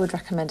enough, I would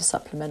recommend a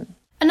supplement.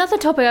 Another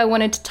topic I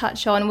wanted to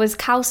touch on was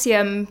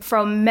calcium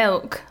from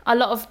milk.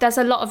 There's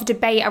a lot of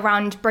debate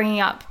around bringing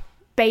up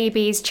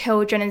babies,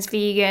 children as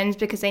vegans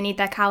because they need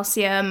their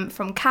calcium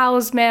from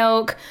cow's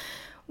milk.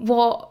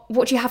 What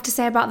do you have to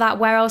say about that?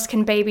 Where else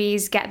can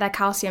babies get their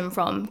calcium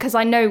from? Because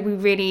I know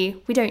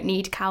we don't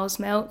need cow's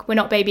milk. We're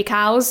not baby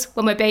cows.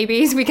 When we're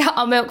babies, we get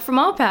our milk from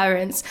our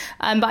parents.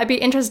 But I'd be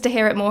interested to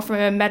hear it more from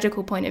a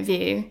medical point of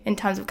view in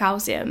terms of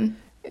calcium.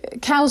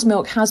 Cow's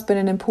milk has been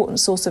an important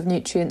source of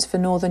nutrients for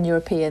Northern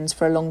Europeans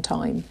for a long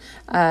time.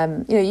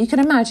 You can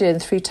imagine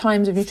through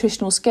times of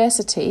nutritional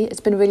scarcity,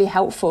 it's been really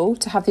helpful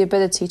to have the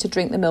ability to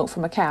drink the milk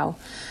from a cow.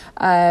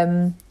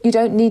 You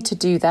don't need to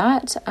do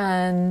that,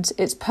 and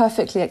it's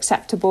perfectly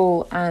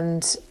acceptable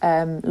and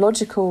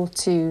logical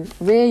to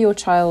rear your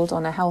child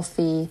on a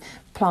healthy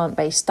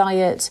plant-based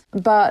diet.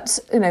 But,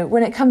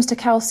 when it comes to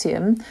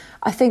calcium,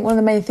 I think one of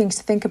the main things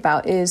to think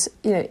about is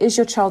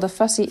your child a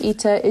fussy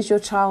eater? Is your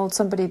child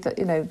somebody that,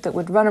 that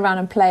would run around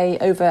and play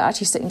over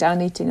actually sitting down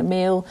and eating a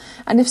meal?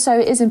 And if so,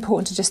 it is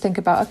important to just think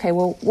about, okay,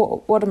 well,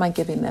 what am I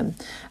giving them?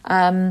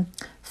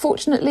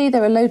 Fortunately,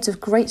 there are loads of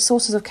great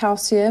sources of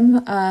calcium.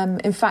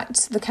 In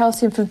fact, the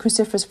calcium from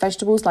cruciferous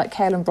vegetables like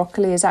kale and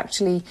broccoli is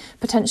actually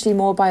potentially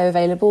more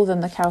bioavailable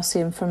than the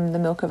calcium from the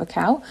milk of a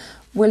cow.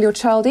 Will your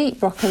child eat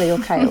broccoli or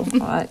kale?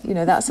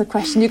 That's a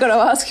question you've got to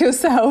ask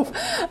yourself.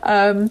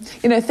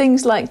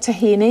 Things like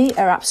tahini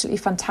are absolutely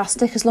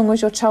fantastic. As long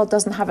as your child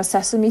doesn't have a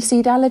sesame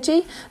seed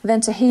allergy, then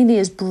tahini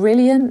is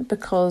brilliant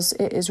because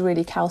it is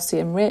really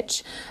calcium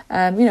rich.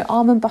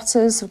 Almond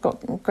butters have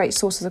got great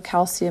sources of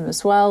calcium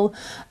as well.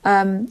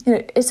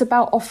 It's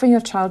about offering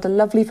your child a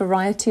lovely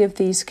variety of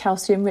these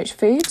calcium rich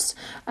foods.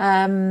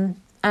 And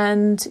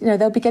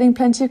they'll be getting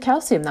plenty of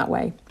calcium that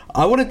way.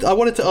 I wanted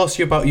to ask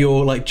you about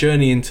your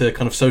journey into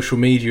kind of social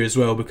media as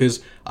well,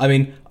 because I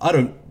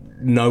don't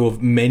know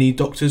of many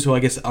doctors who I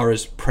guess are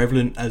as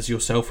prevalent as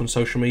yourself on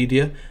social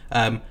media,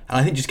 and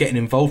I think just getting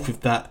involved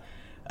with that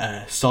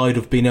side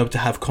of being able to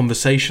have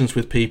conversations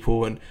with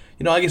people and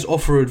I guess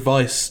offer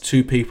advice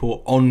to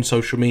people on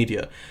social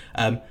media.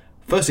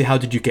 Firstly, how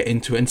did you get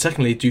into it, and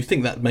secondly, do you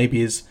think that maybe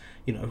is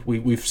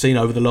we've seen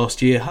over the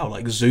last year how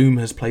Zoom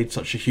has played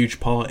such a huge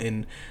part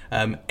in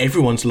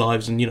everyone's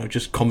lives, and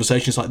just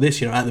conversations like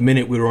this. At the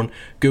minute we're on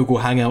Google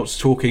Hangouts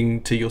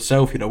talking to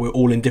yourself. We're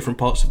all in different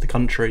parts of the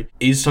country.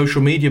 Is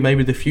social media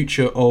maybe the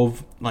future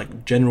of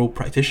general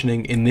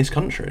practitioning in this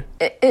country?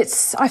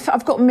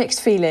 I've got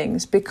mixed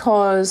feelings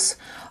because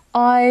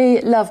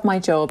I love my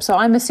job. So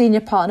I'm a senior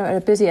partner at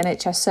a busy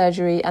NHS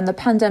surgery, and the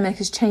pandemic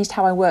has changed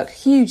how I work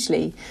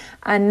hugely.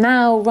 And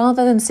now,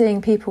 rather than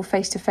seeing people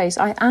face to face,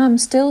 I am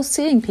still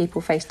seeing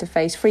people face to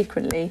face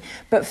frequently,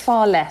 but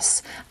far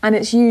less. And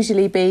it's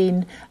usually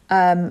been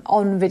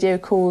on video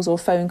calls or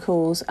phone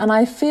calls. And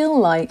I feel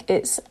like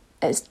it's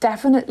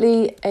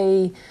definitely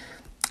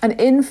an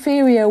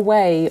inferior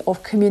way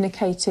of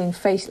communicating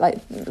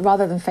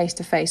rather than face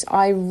to face.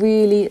 I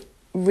really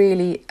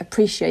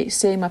appreciate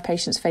seeing my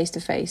patients face to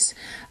face,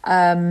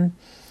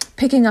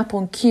 picking up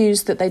on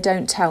cues that they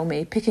don't tell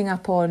me, picking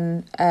up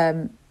on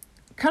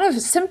kind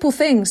of simple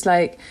things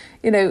like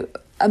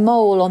a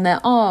mole on their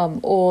arm,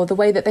 or the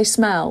way that they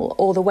smell,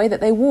 or the way that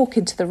they walk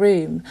into the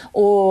room,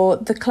 or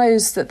the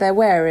clothes that they're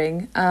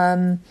wearing.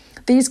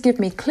 These give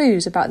me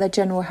clues about their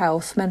general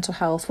health, mental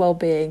health,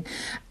 well-being,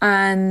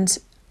 and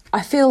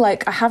I feel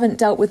like I haven't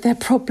dealt with their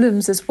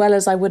problems as well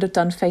as I would have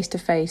done face to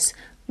face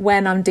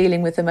when I'm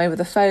dealing with them over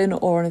the phone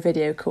or on a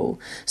video call.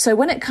 So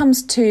when it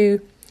comes to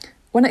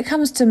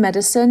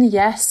medicine,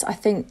 yes, I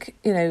think,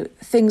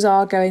 things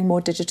are going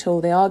more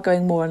digital, they are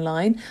going more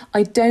online.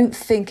 I don't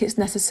think it's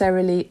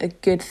necessarily a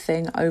good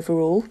thing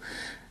overall.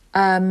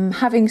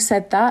 Having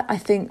said that, I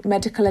think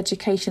medical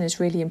education is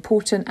really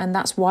important, and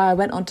that's why I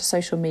went onto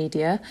social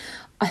media.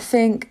 I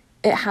think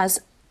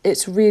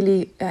it's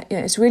really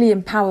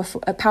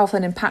powerful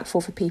and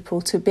impactful for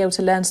people to be able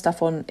to learn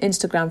stuff on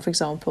Instagram, for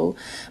example.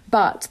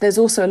 But there's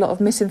also a lot of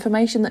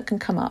misinformation that can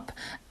come up.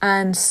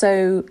 And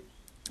so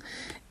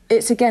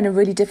it's, again, a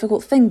really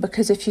difficult thing,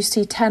 because if you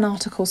see 10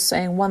 articles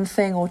saying one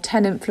thing, or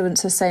 10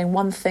 influencers saying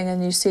one thing,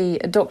 and you see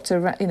a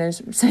doctor,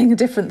 saying a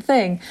different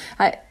thing,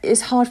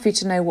 it's hard for you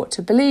to know what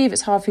to believe.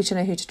 It's hard for you to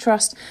know who to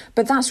trust.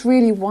 But that's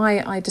really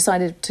why I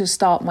decided to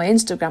start my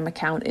Instagram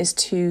account, is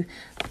to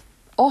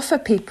offer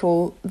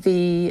people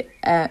the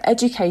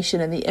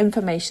education and the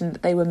information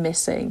that they were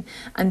missing,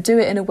 and do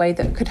it in a way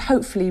that could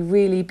hopefully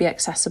really be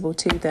accessible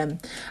to them.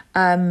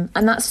 And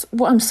that's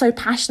what I'm so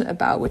passionate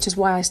about, which is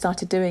why I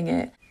started doing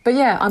it. But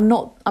yeah, I'm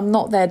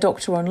not their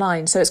doctor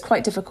online, so it's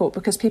quite difficult,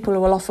 because people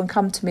will often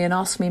come to me and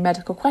ask me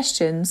medical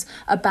questions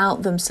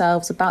about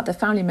themselves, about their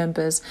family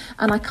members,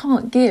 and I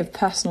can't give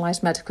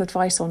personalised medical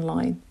advice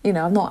online.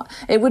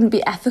 It wouldn't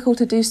be ethical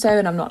to do so,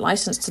 and I'm not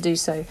licensed to do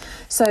so.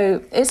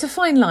 So it's a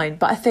fine line,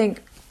 but I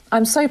think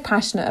I'm so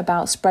passionate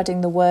about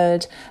spreading the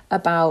word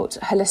about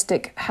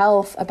holistic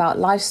health, about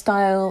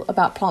lifestyle,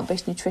 about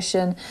plant-based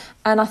nutrition.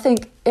 And I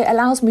think it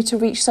allows me to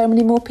reach so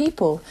many more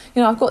people.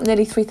 I've got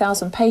nearly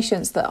 3,000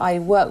 patients that I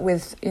work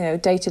with,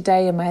 day to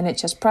day in my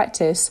NHS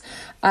practice.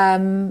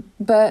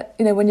 But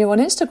when you're on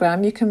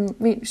Instagram, you can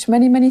reach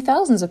many, many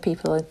thousands of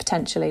people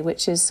potentially,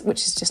 which is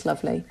just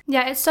lovely.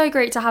 Yeah, it's so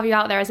great to have you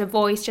out there as a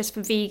voice just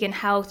for vegan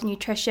health and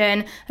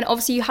nutrition. And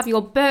obviously you have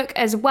your book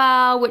as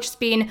well, which has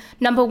been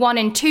 #1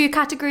 in 2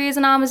 categories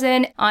on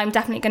Amazon. I'm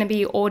definitely going to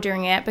be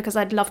ordering it, because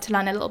I'd love to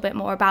learn a little bit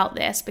more about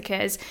this,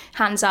 because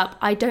hands up,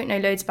 I don't know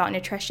loads about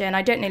nutrition.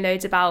 I don't know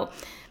loads about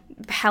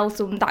health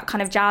and that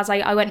kind of jazz.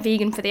 I went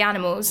vegan for the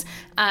animals,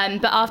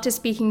 but after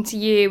speaking to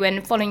you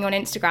and following you on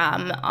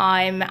Instagram,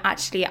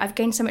 I've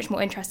gained so much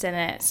more interest in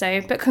it.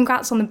 But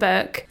congrats on the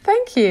book.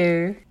 Thank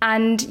you.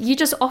 And you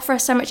just offer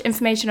us so much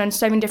information on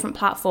so many different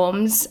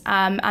platforms,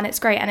 and it's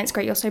great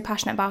you're so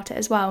passionate about it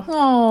as well.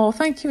 Oh,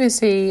 thank you,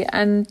 Izzy.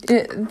 And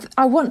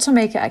I want to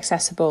make it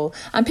accessible,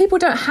 and people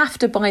don't have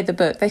to buy the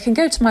book. They can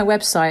go to my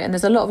website, and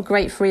there's a lot of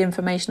great free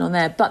information on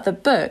there, but the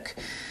book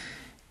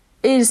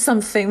is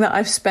something that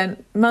I've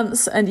spent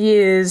months and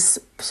years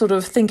sort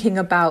of thinking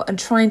about and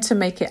trying to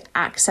make it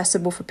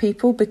accessible for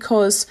people,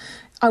 because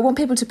I want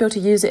people to be able to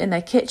use it in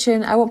their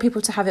kitchen. I want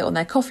people to have it on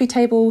their coffee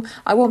table.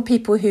 I want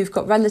people who've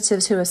got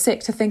relatives who are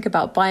sick to think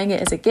about buying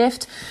it as a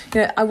gift.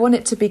 I want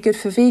it to be good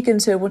for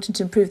vegans who are wanting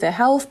to improve their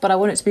health, but I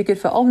want it to be good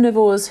for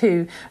omnivores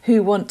who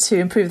want to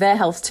improve their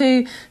health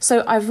too.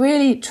 So I've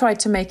really tried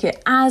to make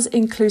it as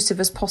inclusive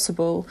as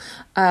possible,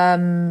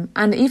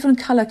 and even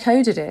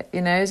colour-coded it.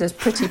 There's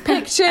pretty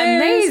pictures.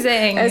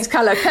 Amazing. It's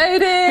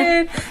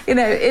colour-coded.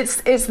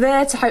 It's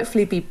there to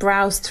hopefully be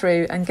browsed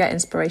through and get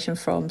inspiration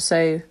from.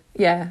 So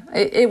yeah,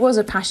 it was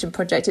a passion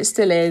project. It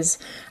still is.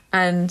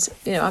 And,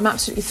 I'm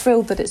absolutely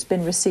thrilled that it's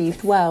been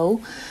received well.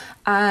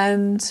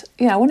 And,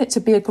 I want it to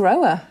be a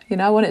grower.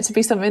 I want it to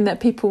be something that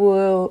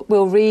people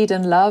will read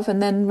and love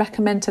and then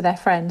recommend to their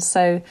friends.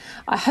 So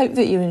I hope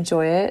that you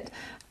enjoy it.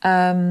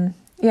 I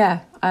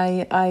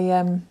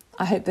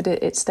hope that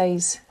it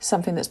stays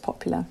something that's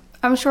popular.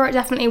 I'm sure it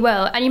definitely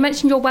will. And you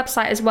mentioned your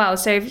website as well,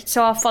 so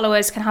our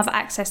followers can have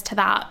access to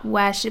that.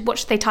 What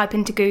should they type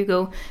into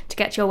Google to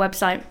get to your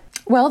website?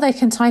 Well, they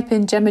can type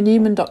in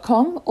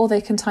gemmanewman.com or they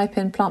can type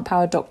in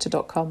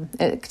plantpowerdoctor.com.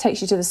 It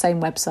takes you to the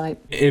same website.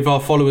 If our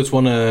followers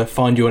want to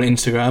find you on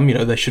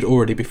Instagram, they should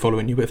already be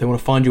following you, but if they want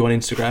to find you on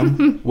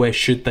Instagram, where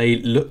should they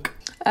look?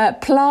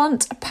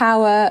 Plant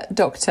Power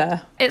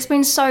Doctor. It's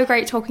been so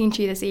great talking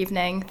to you this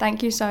evening.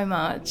 Thank you so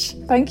much.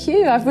 Thank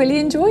you. I've really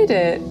enjoyed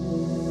it.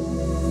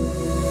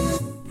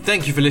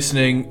 Thank you for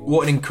listening.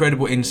 What an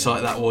incredible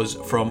insight that was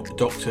from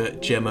Dr.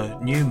 Gemma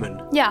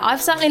Newman. Yeah,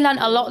 I've certainly learned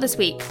a lot this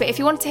week, but if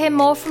you want to hear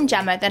more from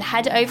Gemma, then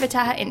head over to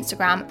her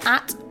Instagram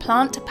at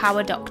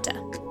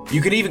plantpowerdoctor.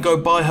 You can even go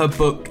buy her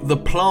book, The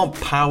Plant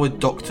Powered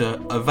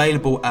Doctor,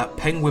 available at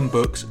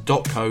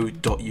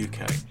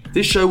penguinbooks.co.uk.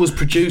 This show was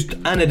produced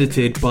and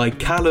edited by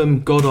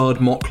Callum Goddard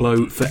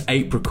Mocklow for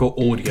Apricot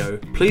Audio.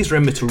 Please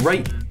remember to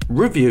rate,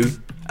 review,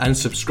 and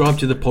subscribe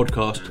to the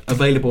podcast,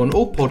 available on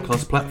all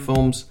podcast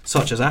platforms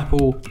such as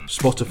Apple,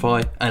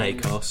 Spotify and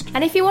Acast.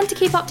 And if you want to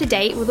keep up to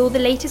date with all the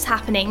latest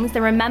happenings,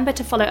 then remember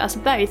to follow us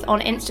both on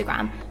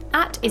Instagram,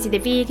 at Izzy the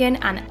Vegan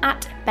and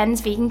at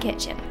Ben's Vegan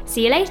Kitchen.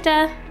 See you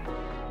later!